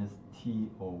minus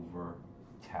t over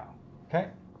tau.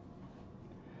 Okay?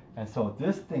 And so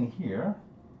this thing here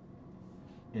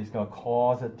is going to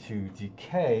cause it to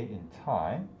decay in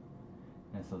time,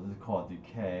 and so this is called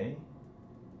decay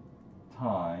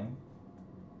time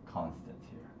constant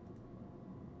here.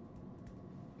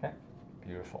 Okay?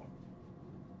 Beautiful.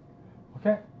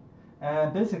 Okay?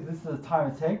 And basically, this is the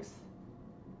time it takes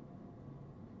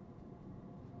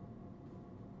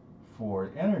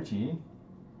for energy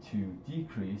to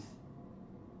decrease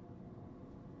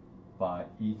by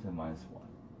e to the minus 1.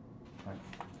 Right?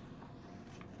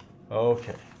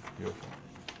 Okay, beautiful.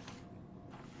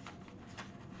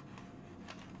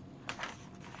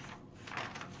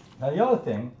 Now the other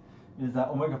thing is that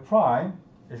omega prime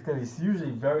is going to be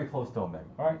usually very close to omega.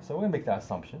 All right, so we're going to make that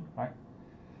assumption. Right?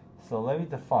 So let me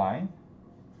define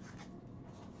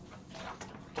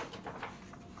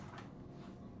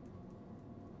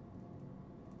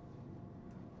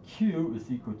Q is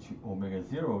equal to omega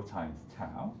 0 times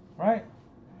tau, right?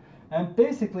 And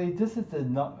basically, this is the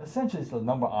essentially it's the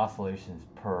number of oscillations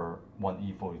per 1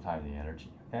 e folding time the energy,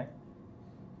 okay?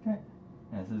 Okay,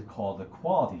 and this is called the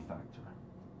quality factor,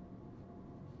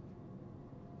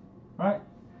 right?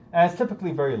 And it's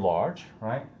typically very large,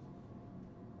 right?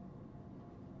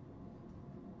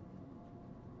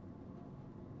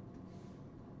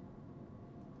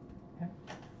 Okay,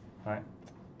 all right.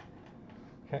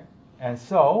 Okay, and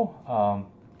so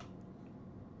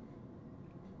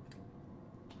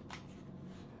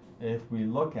if we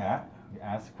look at, we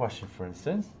ask a question, for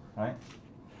instance, right?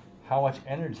 How much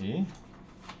energy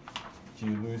do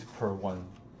you lose per 1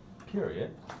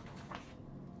 period?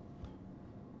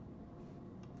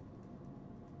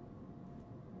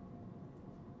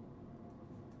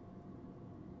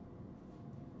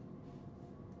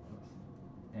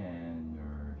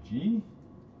 Energy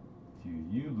do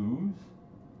you lose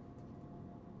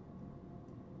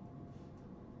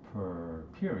per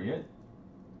period?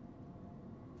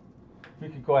 We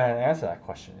could go ahead and answer that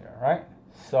question here, right?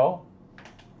 So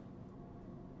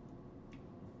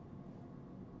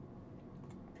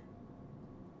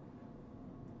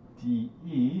dE,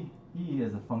 E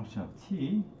as a function of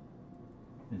t,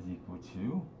 is equal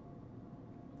to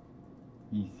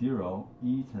E0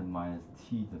 e to the minus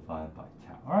t divided by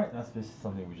tau. All right, that's just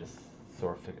something we just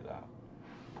sort of figured out,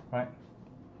 right?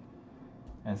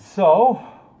 And so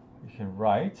you can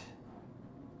write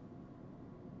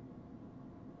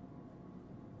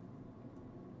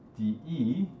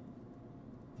dE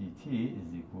dt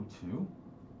is equal to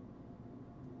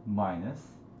minus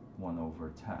 1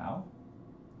 over tau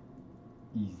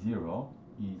E0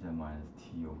 e to the minus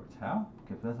t over tau.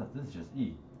 Okay, this is just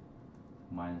E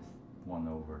minus 1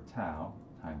 over tau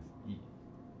times E.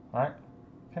 All right?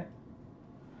 Okay.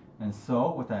 And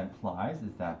so what that implies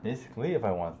is that basically if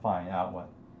I want to find out what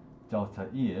delta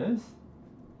E is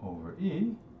over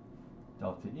E,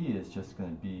 delta E is just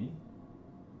going to be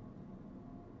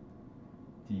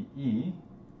dE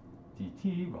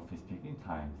dt, roughly speaking,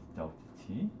 times delta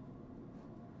t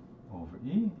over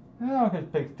E. And I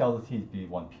could pick delta t to be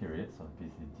 1 period, so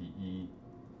basically dE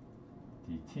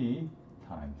dt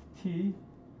times t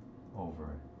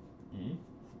over E.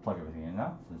 Let's plug everything in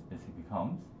now. So this basically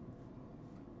becomes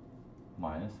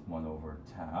minus 1 over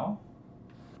tau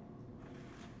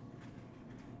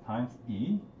times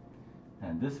E.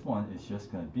 And this one is just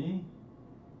going to be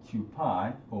 2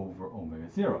 pi over omega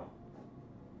 0.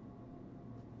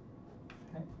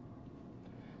 Okay.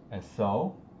 And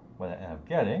so what I end up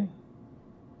getting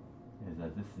is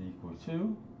that this is equal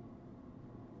to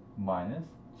minus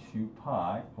 2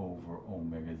 pi over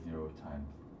omega 0 times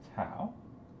tau.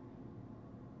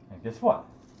 And guess what?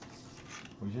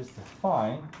 We just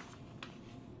define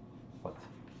what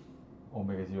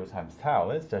omega 0 times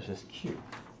tau is. That's just Q.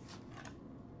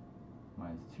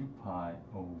 Minus 2 pi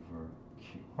over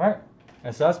Q. Right?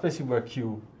 And so that's basically where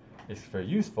Q is very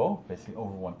useful. Basically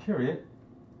over 1 period.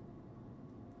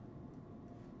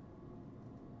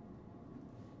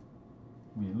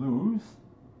 We lose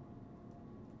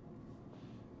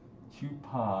 2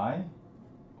 pi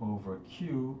over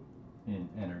Q in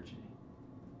energy.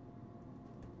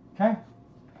 Okay?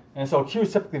 And so Q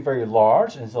is typically very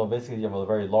large, and so basically you have a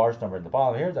very large number in the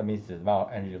bottom here. That means the amount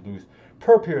of energy you lose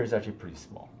per period is actually pretty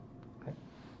small. Okay?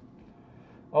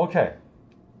 Okay.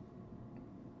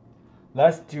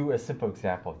 Let's do a simple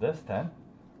example of this then.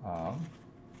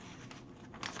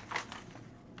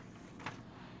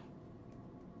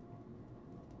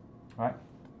 Right?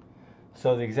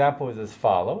 So the example is as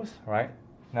follows, right?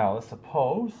 Now let's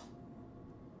suppose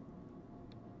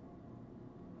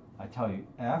I tell you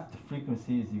f, the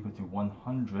frequency is equal to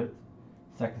 100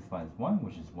 seconds minus 1,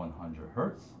 which is 100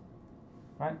 hertz,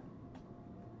 right?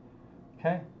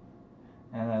 Okay?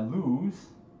 And I lose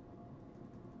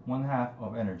 1/2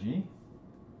 of energy,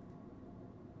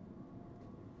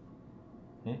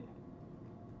 okay,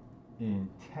 in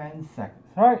 10 seconds,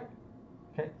 all right?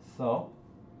 Okay, so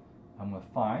I'm going to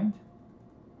find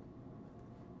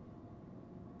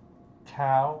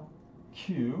tau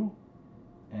Q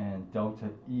and delta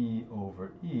E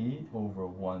over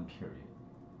 1 period.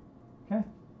 Okay?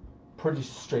 Pretty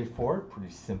straightforward,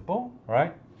 pretty simple, all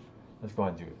right? Let's go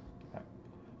ahead and do it. Right.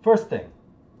 First thing,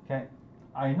 Okay,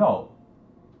 I know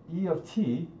E of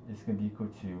t is going to be equal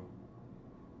to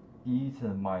e to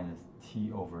the minus t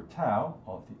over tau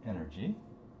of the energy,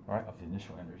 right, of the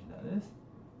initial energy, that is.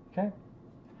 Okay,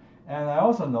 and I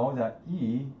also know that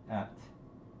E at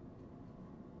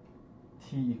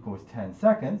t equals 10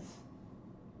 seconds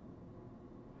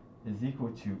is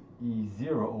equal to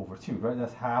E0 over 2, right?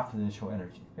 That's half the initial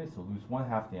energy. Okay, so lose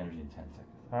 1/2 the energy in 10 seconds.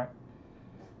 All right.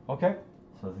 Okay,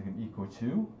 so it's going to be equal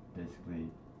to basically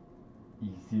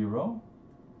E0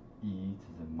 e to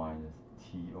the minus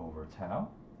t over tau,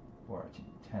 or actually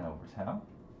 10 over tau.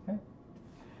 Okay,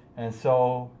 and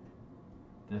so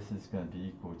this is going to be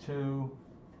equal to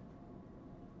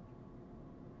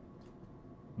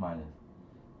minus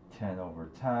 10 over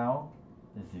tau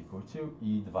is equal to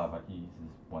E divided by E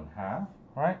is 1/2,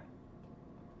 right?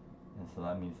 And so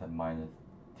that means that minus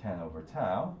 10 over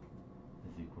tau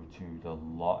is equal to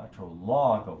the actual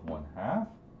log of 1/2,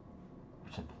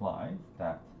 which implies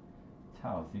that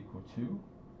tau is equal to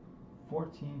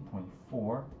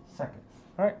 14.4 seconds.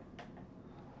 All right,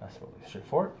 that's really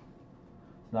straightforward.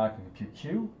 So now I can compute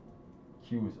Q.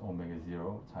 Q is omega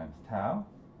 0 times tau.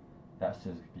 That's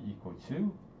just going to be equal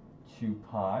to 2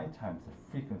 pi times the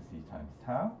frequency times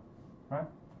tau, right?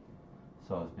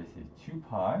 So it's basically 2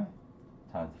 pi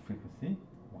times the frequency,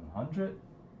 100,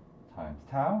 times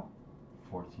tau,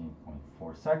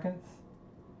 14.4 seconds.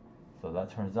 So that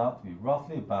turns out to be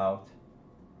roughly about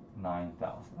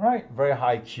 9,000. All right, very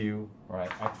high Q, all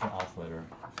right, excellent oscillator,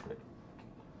 that's great.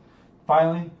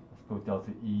 Finally, let's go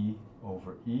delta E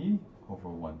over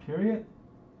 1 period,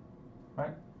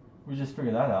 right? We just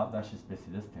figured that out. That's just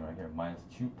basically this thing right here, minus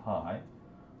 2 pi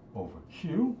over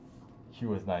Q.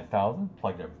 Q is 9,000,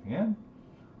 plugged everything in.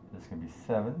 This can be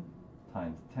 7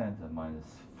 times 10 to the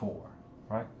minus 4,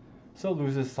 right? So it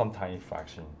loses some tiny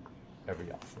fraction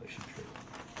every oscillation period.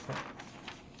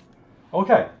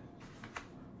 Okay.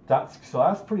 So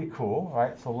that's pretty cool,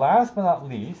 right? So last but not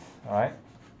least, all right,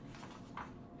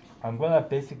 I'm going to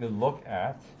basically look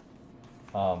at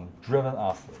driven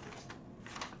oscillators.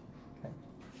 Okay.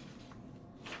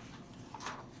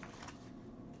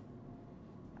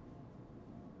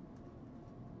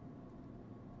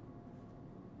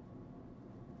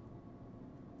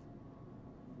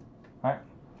 All right.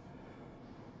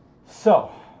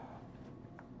 So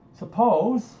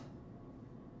suppose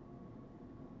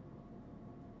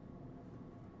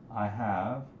I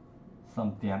have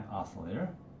some damped oscillator.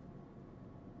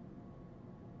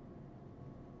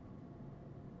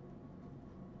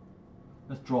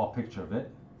 Let's draw a picture of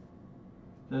it.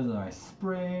 There's my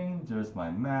spring, there's my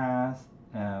mass,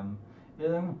 and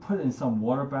then I'm going to put it in some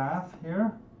water bath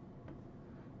here.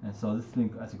 And so this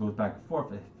thing, as it goes back and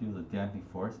forth, it feels a damping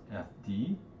force,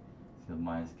 Fd, so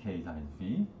minus K times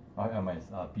V, or minus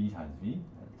B times V,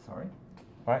 sorry.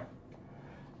 All right.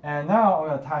 And now I'm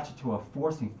going to attach it to a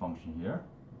forcing function here,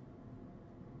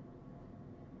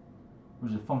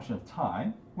 which is a function of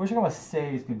time, which I'm going to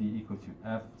say is going to be equal to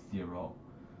F0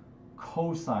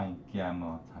 cosine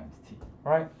gamma times t.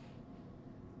 All right?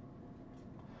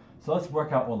 So let's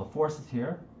work out all the forces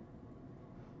here.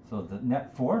 So the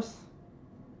net force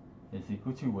is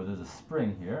equal to, well, there's a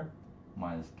spring here,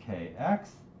 minus kx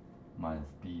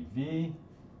minus bv,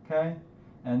 okay?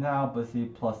 And now basically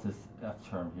plus this f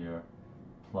term here,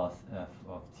 plus f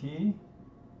of t,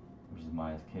 which is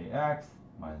minus kx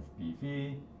minus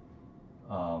bv,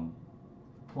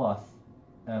 plus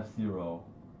f0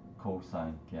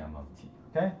 cosine gamma of t,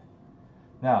 okay?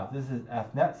 Now, this is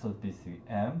f net, so it's basically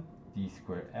m d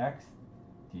squared x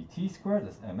dt squared,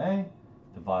 that's ma,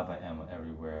 divided by m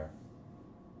everywhere.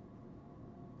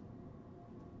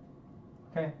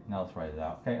 Okay, now let's write it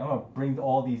out. Okay, I'm going to bring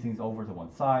all these things over to one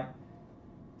side.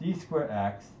 D squared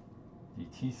x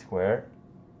dt squared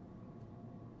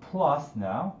plus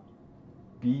now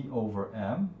b over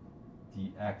m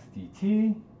dx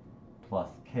dt plus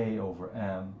k over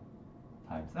m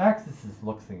times x. This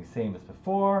looks the same as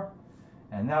before.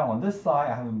 And now on this side,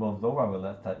 I haven't moved over. I will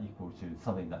let that equal to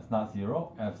something that's not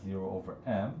 0, f0 over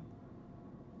m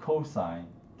cosine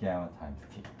gamma times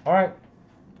t. All right.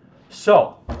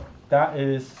 So that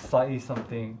is slightly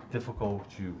something difficult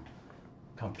to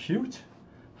compute.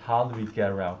 How do we get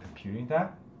around computing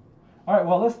that? All right,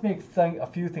 well, let's make a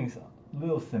few things a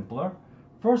little simpler.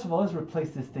 First of all, let's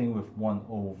replace this thing with 1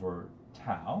 over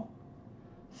tau.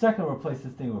 Second, replace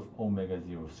this thing with omega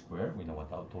 0 squared. We know what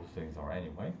those things are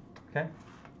anyway. Okay.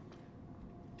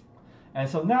 And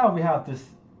so now we have this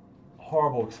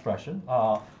horrible expression.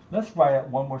 Let's write it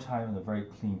one more time on a very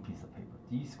clean piece of paper.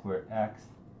 D squared x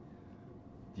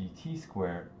dt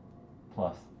squared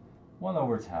plus 1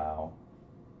 over tau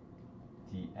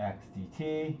dx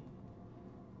dt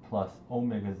plus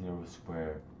omega 0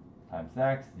 squared times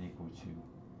x is equal to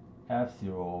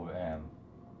f0 over m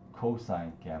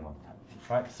cosine gamma times t.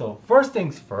 Right? So first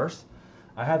things first,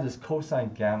 I have this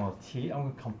cosine gamma of t. I'm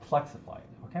going to complexify it.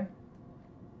 Okay?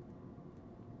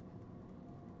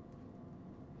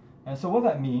 And so what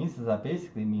that means is that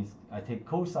basically means I take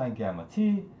cosine gamma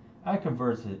t, I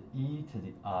convert it to e to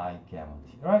the I gamma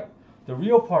t, right? The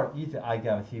real part, e to the I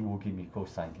gamma t, will give me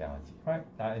cosine gamma t, right?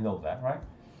 I know that, right?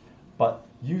 But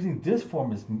using this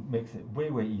form makes it way,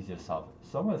 way easier to solve it.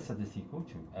 So I'm going to set this equal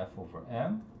to f over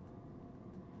m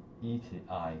e to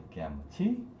the I gamma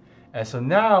t. And so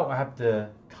now I have to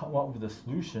come up with a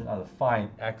solution out of find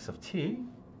x of t.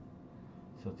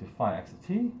 So to find x of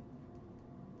t,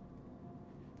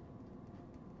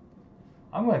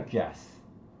 I'm going to guess,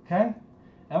 okay?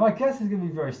 And my guess is going to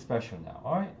be very special now,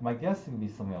 all right? My guess is going to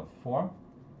be something of the form,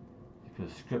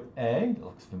 because script A, that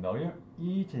looks familiar,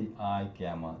 e to the I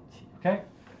gamma t, okay?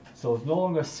 So it's no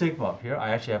longer sigma up here.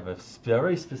 I actually have a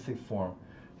very specific form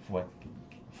for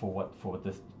what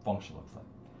this function looks like.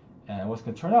 And what's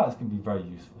going to turn out is going to be very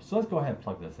useful. So let's go ahead and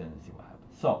plug this in and see what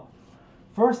happens. So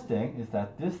first thing is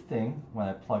that this thing, when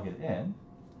I plug it in,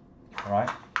 all right,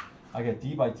 I get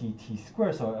d by dt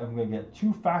squared, so I'm going to get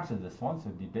two factors of this one, so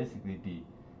it would basically be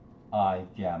I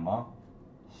gamma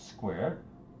squared,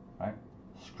 right?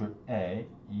 Script A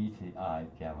e to the I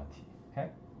gamma t, okay?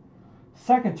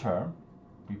 Second term,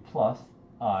 be plus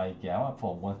I gamma,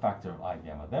 for one factor of I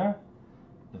gamma there,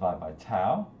 divided by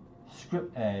tau,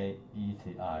 script A e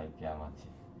to the I gamma t,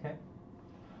 okay?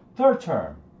 Third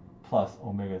term, plus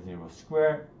omega 0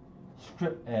 squared,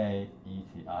 script A e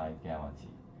to the I gamma t,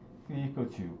 equal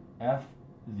to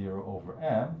f0 over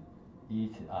m e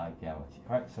to the I gamma t.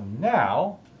 All right, so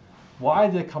now, why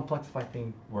did the complexify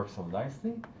thing work so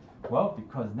nicely? Well,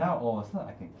 because now all of a sudden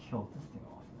I can kill this thing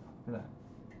off now. Look at that.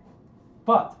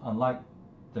 But unlike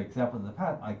the example in the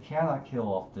past, I cannot kill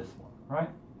off this one, right?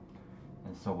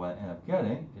 And so what I end up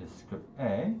getting is script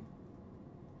A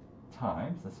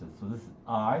times, so this is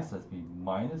I, so that's be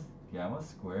minus gamma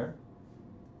squared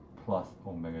plus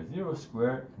omega 0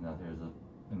 squared, and now there's an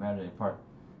imaginary part,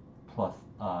 plus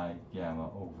I gamma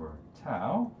over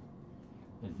tau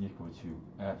is equal to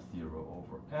f0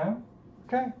 over m.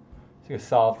 Okay, so you can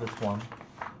solve this one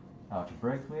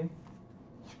algebraically.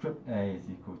 Script A is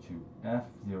equal to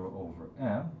f0 over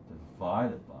m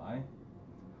divided by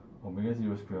omega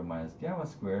 0 squared minus gamma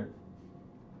squared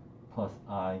plus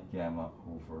I gamma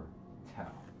over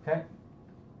tau. Okay,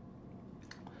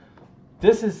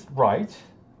 this is right,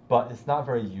 but it's not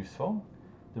very useful.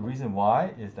 The reason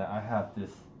why is that I have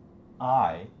this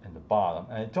I in the bottom,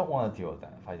 and I don't want to deal with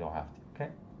that if I don't have to,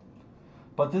 okay?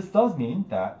 But this does mean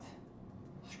that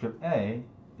script A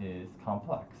is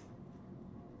complex,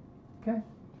 okay?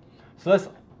 So let's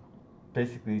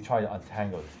basically try to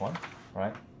untangle this one,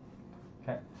 right?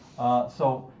 Okay,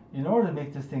 so in order to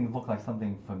make this thing look like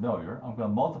something familiar, I'm going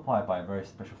to multiply by a very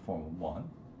special form of 1.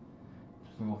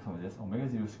 So we'll come with this, omega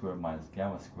 0 squared minus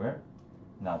gamma squared.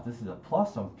 Now this is a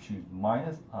plus, so I'm choose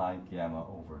minus I gamma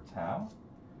over tau,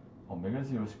 omega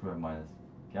 0 squared minus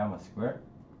gamma squared,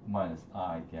 minus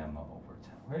I gamma over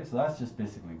tau. Okay, so that's just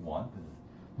basically 1, because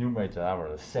numerator and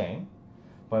denominator are the same.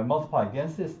 But I multiply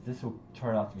against this, this will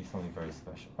turn out to be something very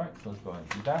special. All right, so let's go ahead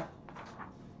and do that.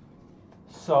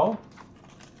 So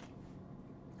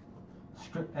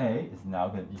script A is now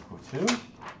going to equal to,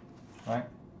 right,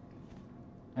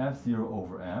 f0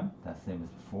 over m, that's the same as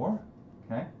before,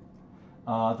 okay?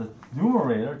 The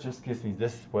numerator just gives me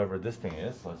this, whatever this thing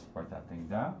is, so let's write that thing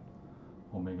down.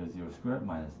 Omega 0 squared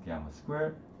minus gamma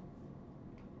squared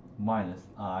minus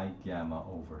I gamma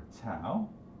over tau.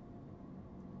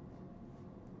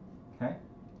 Okay?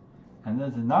 And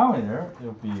then the denominator,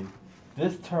 it'll be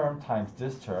this term times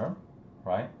this term,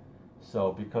 right?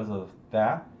 So because of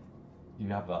that, you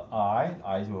have an I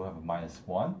will have a minus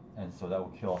 1, and so that will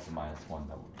kill off the minus 1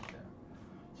 that will be there.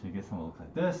 So you get something that looks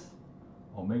like this.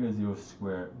 Omega 0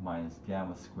 squared minus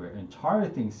gamma squared, entire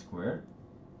thing squared.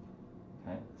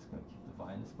 Okay, it's going to keep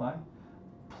dividing this by.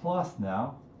 Plus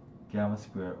now, gamma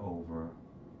squared over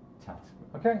tau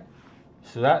squared. Okay,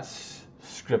 so that's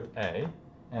script A,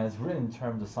 and it's written in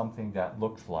terms of something that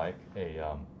looks like a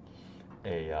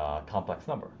complex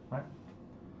number, right?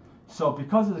 So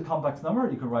because it's a complex number,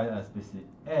 you can write it as basically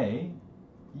A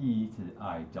e to the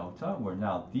I delta, where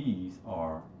now these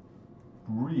are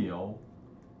real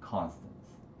constants.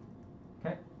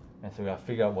 Okay, and so we got to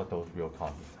figure out what those real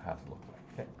constants have to look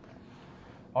like. Okay,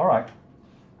 all right.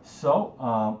 So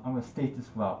I'm going to state this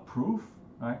without proof.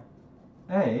 Right,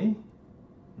 A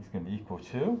is going to be equal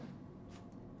to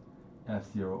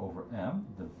f0 over m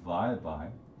divided by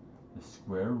the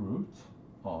square root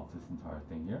of this entire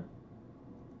thing here.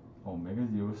 Omega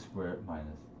 0 squared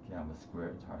minus gamma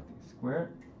squared, entire thing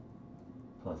squared,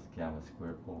 plus gamma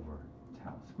squared over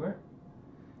tau squared.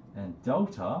 And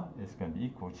delta is going to be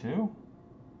equal to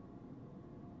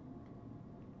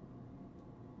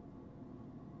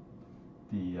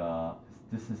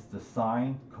this is the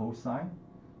sine, cosine,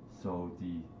 so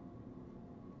the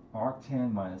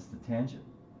arctan minus the tangent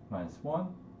minus 1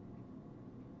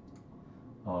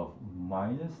 of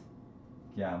minus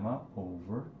gamma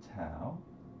over tau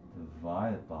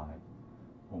divided by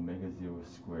omega 0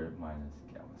 squared minus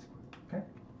gamma squared. Okay?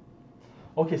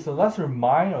 Okay, so let's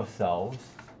remind ourselves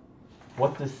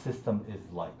what this system is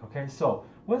like. Okay, so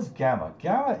what is gamma?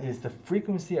 Gamma is the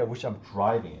frequency at which I'm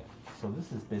driving it. So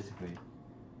this is basically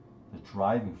the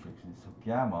driving frequency. So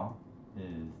gamma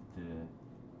is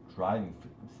the driving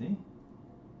frequency.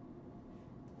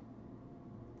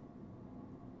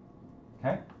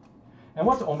 Okay? And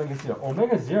what's omega 0?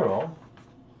 Omega 0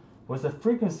 was the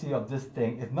frequency of this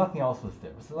thing if nothing else was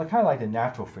there. It's kind of like the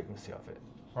natural frequency of it.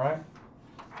 All right?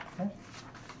 Okay?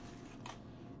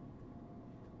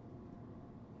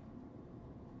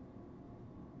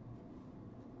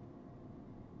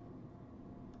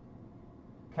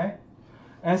 Okay?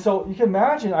 And so you can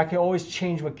imagine I can always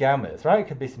change what gamma is, right? I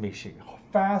can basically make it go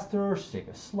faster, shake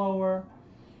it slower.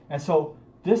 And so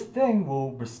this thing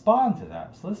will respond to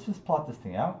that. So let's just plot this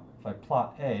thing out. If I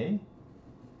plot A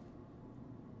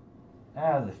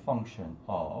as a function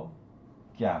of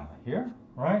gamma here,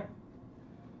 right?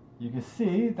 You can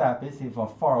see that basically if I'm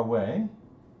far away,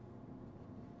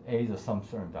 A is of some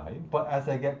certain value. But as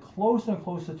I get closer and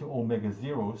closer to omega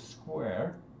 0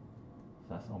 squared,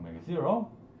 so that's omega 0,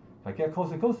 if I get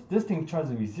closer and closer, this thing turns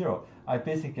to be 0. I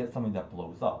basically get something that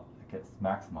blows up. It gets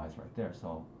maximized right there.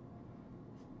 So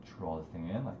draw this thing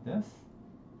in like this.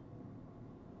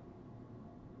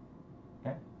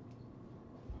 Okay.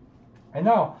 And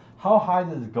now, how high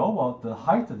does it go? Well, the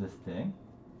height of this thing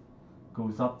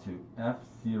goes up to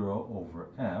f0 over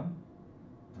m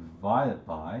divided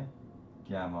by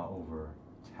gamma over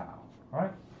tau. All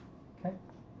right? Okay.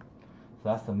 So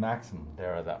that's the maximum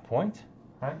there at that point,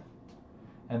 right?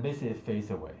 And basically it fades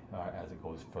away as it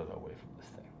goes further away from this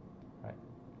thing, right?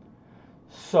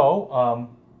 So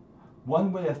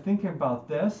one way of thinking about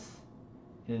this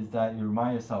is that you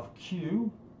remind yourself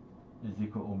Q is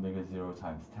equal to omega 0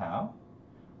 times tau,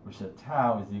 which that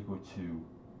tau is equal to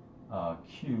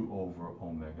Q over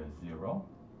omega 0.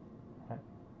 Right?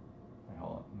 Wait,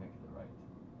 hold on, make it right.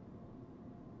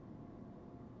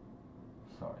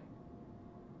 Sorry.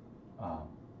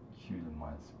 Q to the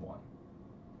minus 1.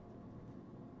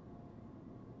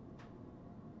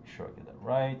 Make sure I get that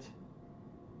right.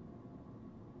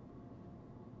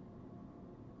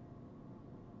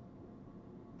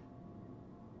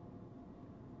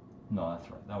 No, that's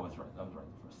right. That was right. That was right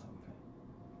the first time.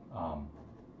 Okay.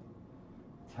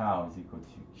 Tau is equal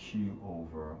to Q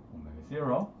over omega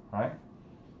 0, right?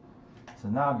 So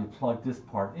now if you plug this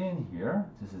part in here,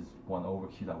 this is 1 over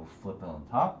Q that will flip it on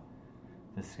top.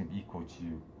 This is going to be equal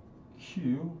to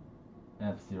Q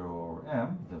f0 over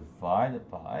m divided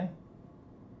by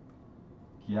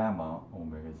gamma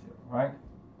omega 0, right?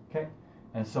 Okay.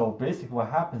 And so basically what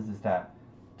happens is that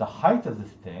the height of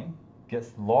this thing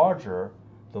gets larger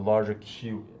the larger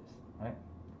Q is, right?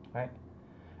 Right?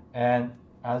 And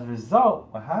as a result,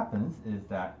 what happens is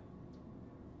that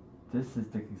this is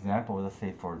the example, let's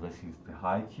say let's use the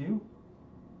high Q.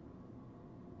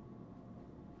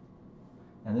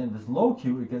 And then this low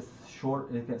Q, it gets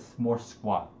short, it gets more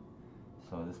squat.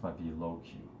 So this might be low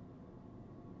Q.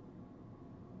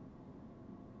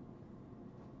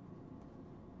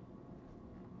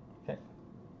 Okay.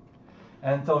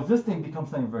 And so this thing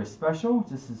becomes something very special.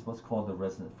 This is what's called the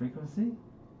resonant frequency.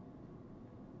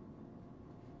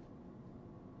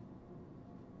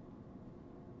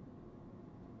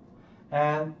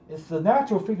 And it's the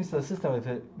natural frequency of the system if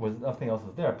it was nothing else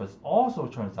was there. But it also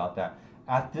turns out that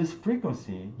at this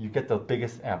frequency, you get the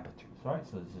biggest amplitudes, right?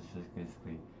 So it's just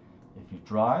basically, if you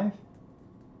drive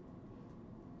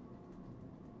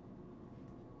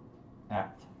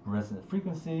at resonant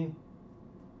frequency,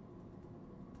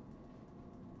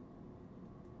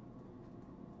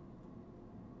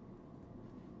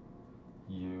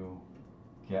 you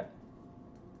get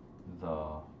the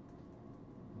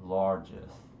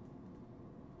largest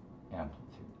amplitudes.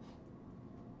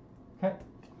 Okay,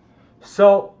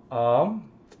 so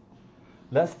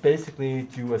let's basically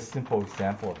do a simple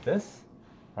example of this,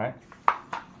 right?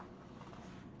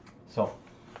 So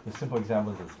the simple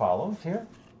example is as follows here.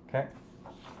 Okay.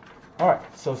 All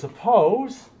right. So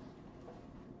suppose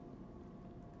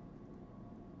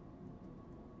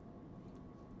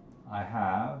I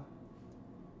have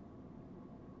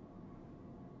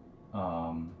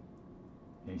a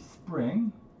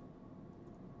spring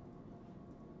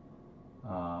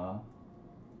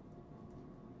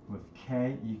with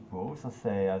K equals, let's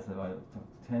say, as 10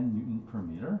 Newton per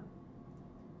meter.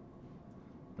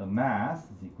 The mass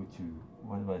is equal to,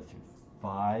 what was it,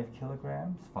 5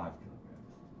 kilograms? 5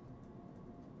 kilograms.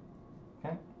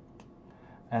 Okay?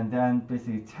 And then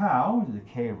basically tau, the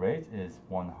K rate, is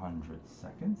 100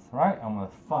 seconds. Right? I'm going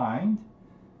to find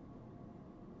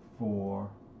for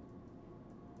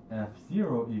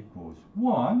F0 equals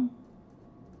 1,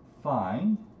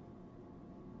 find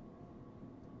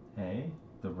A,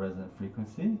 the resonant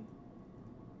frequency,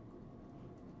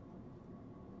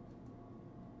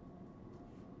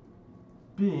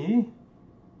 B,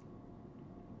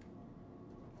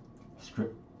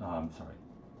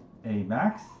 A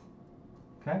max,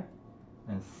 okay,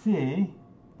 and C,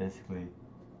 basically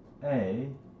A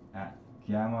at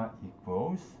gamma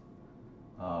equals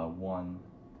 1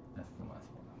 S to the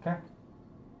minus 1, okay?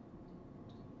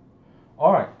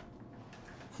 All right,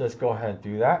 so let's go ahead and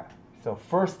do that. So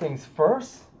first things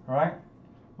first, all right,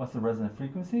 what's the resonant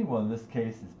frequency? Well, in this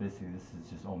case, it's basically, this is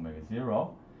just omega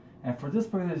 0. And for this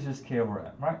particular, it's just K over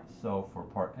M, right? So for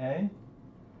part A,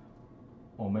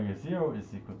 omega 0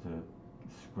 is equal to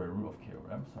square root of K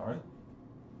over M, sorry,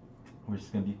 which is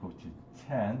going to be equal to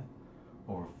 10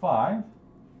 over 5,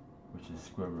 which is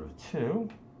square root of 2.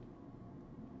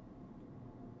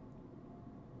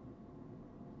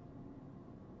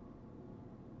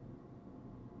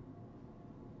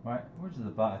 Right, which is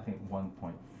about, I think,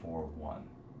 1.41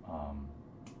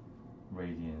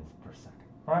 radians per second.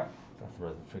 All right, that's the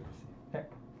resonant frequency. Okay.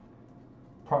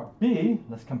 Part B,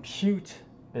 let's compute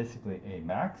basically A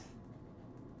max.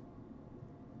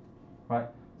 Right,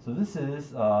 so this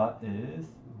is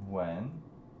when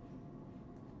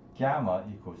gamma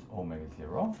equals omega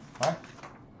 0. Right,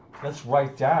 let's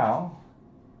write down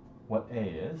what A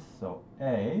is. So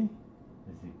A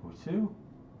is equal to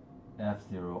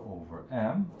F0 over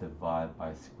M divided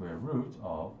by square root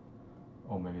of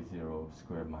omega 0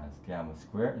 squared minus gamma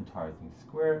squared, entire thing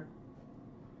squared,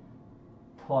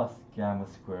 plus gamma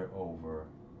squared over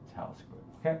tau squared.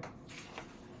 Okay?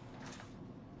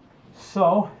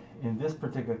 So, in this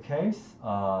particular case,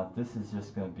 this is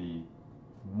just going to be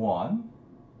 1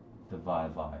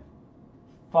 divided by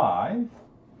 5.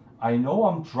 I know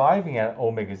I'm driving at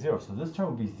omega 0, so this term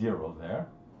will be 0 there.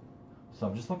 So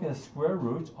I'm just looking at the square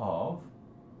root of,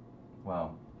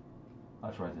 well,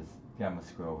 I'll write this gamma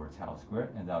squared over tau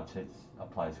squared, and then I'll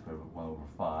apply square root 1 over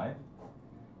 5.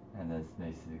 And then it's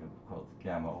basically equal to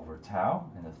gamma over tau,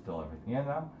 and let's fill everything in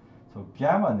now. So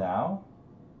gamma now,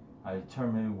 I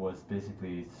determined was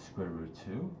basically square root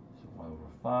 2, so 1 over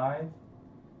 5,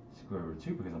 square root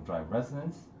 2, because I'm driving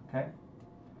resonance, okay?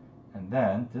 And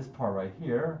then this part right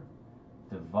here,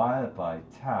 divided by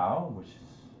tau, which is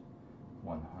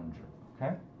 100,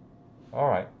 okay? All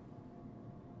right.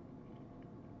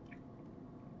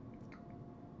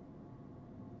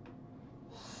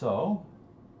 So,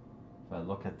 if I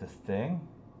look at this thing,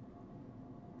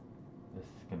 this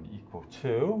is going to be equal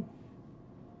to,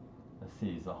 let's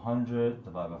see, it's 100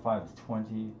 divided by 5 is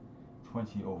 20.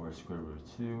 20 over square root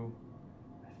of 2.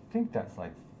 I think that's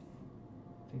like,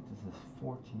 I think this is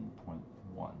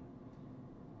 14.1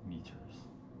 meters.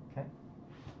 Okay?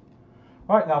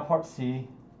 All right, now part C,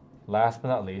 last but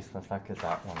not least, let's not get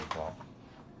that one as well.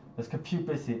 Let's compute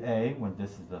basically A when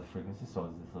this is the frequency.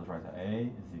 So let's write that A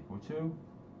is equal to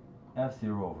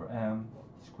F0 over M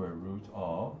square root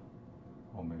of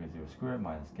omega 0 squared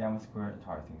minus gamma squared,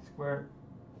 entire thing squared,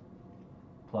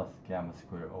 plus gamma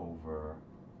squared over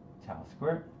tau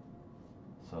squared.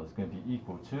 So it's going to be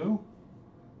equal to,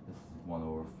 this is 1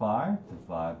 over 5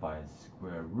 divided by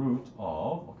square root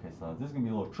of, okay, so this is going to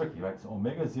be a little tricky, right? So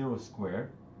omega 0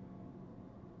 squared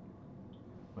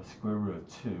with square root of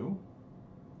 2,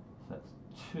 so that's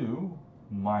 2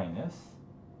 minus,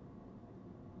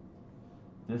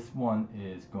 this one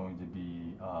is going to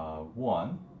be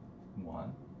 1,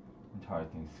 entire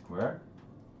thing squared,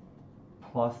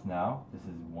 plus now, this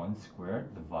is 1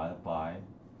 squared divided by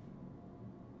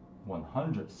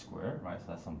 100 squared, right? So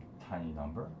that's some tiny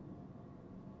number.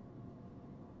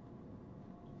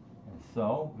 And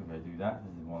so, if I do that,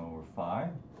 this is 1 over 5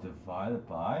 divided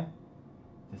by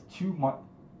this 2,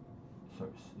 so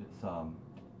it's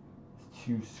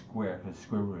 2 squared, because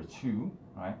square root of 2,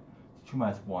 right? So 2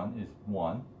 minus 1 is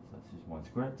 1, so that's just 1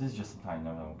 squared. This is just a tiny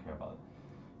number, I don't care about it.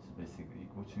 So basically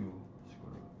equal to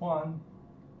square root of 1,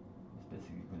 it's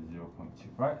basically equal to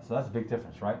 0.2, right? So that's a big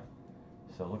difference, right?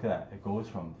 So look at that, it goes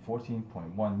from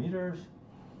 14.1 meters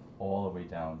all the way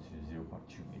down to 0.2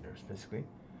 meters, basically,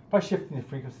 by shifting the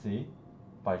frequency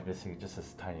by basically just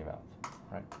this tiny amount,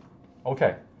 right?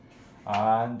 Okay,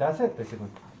 and that's it basically.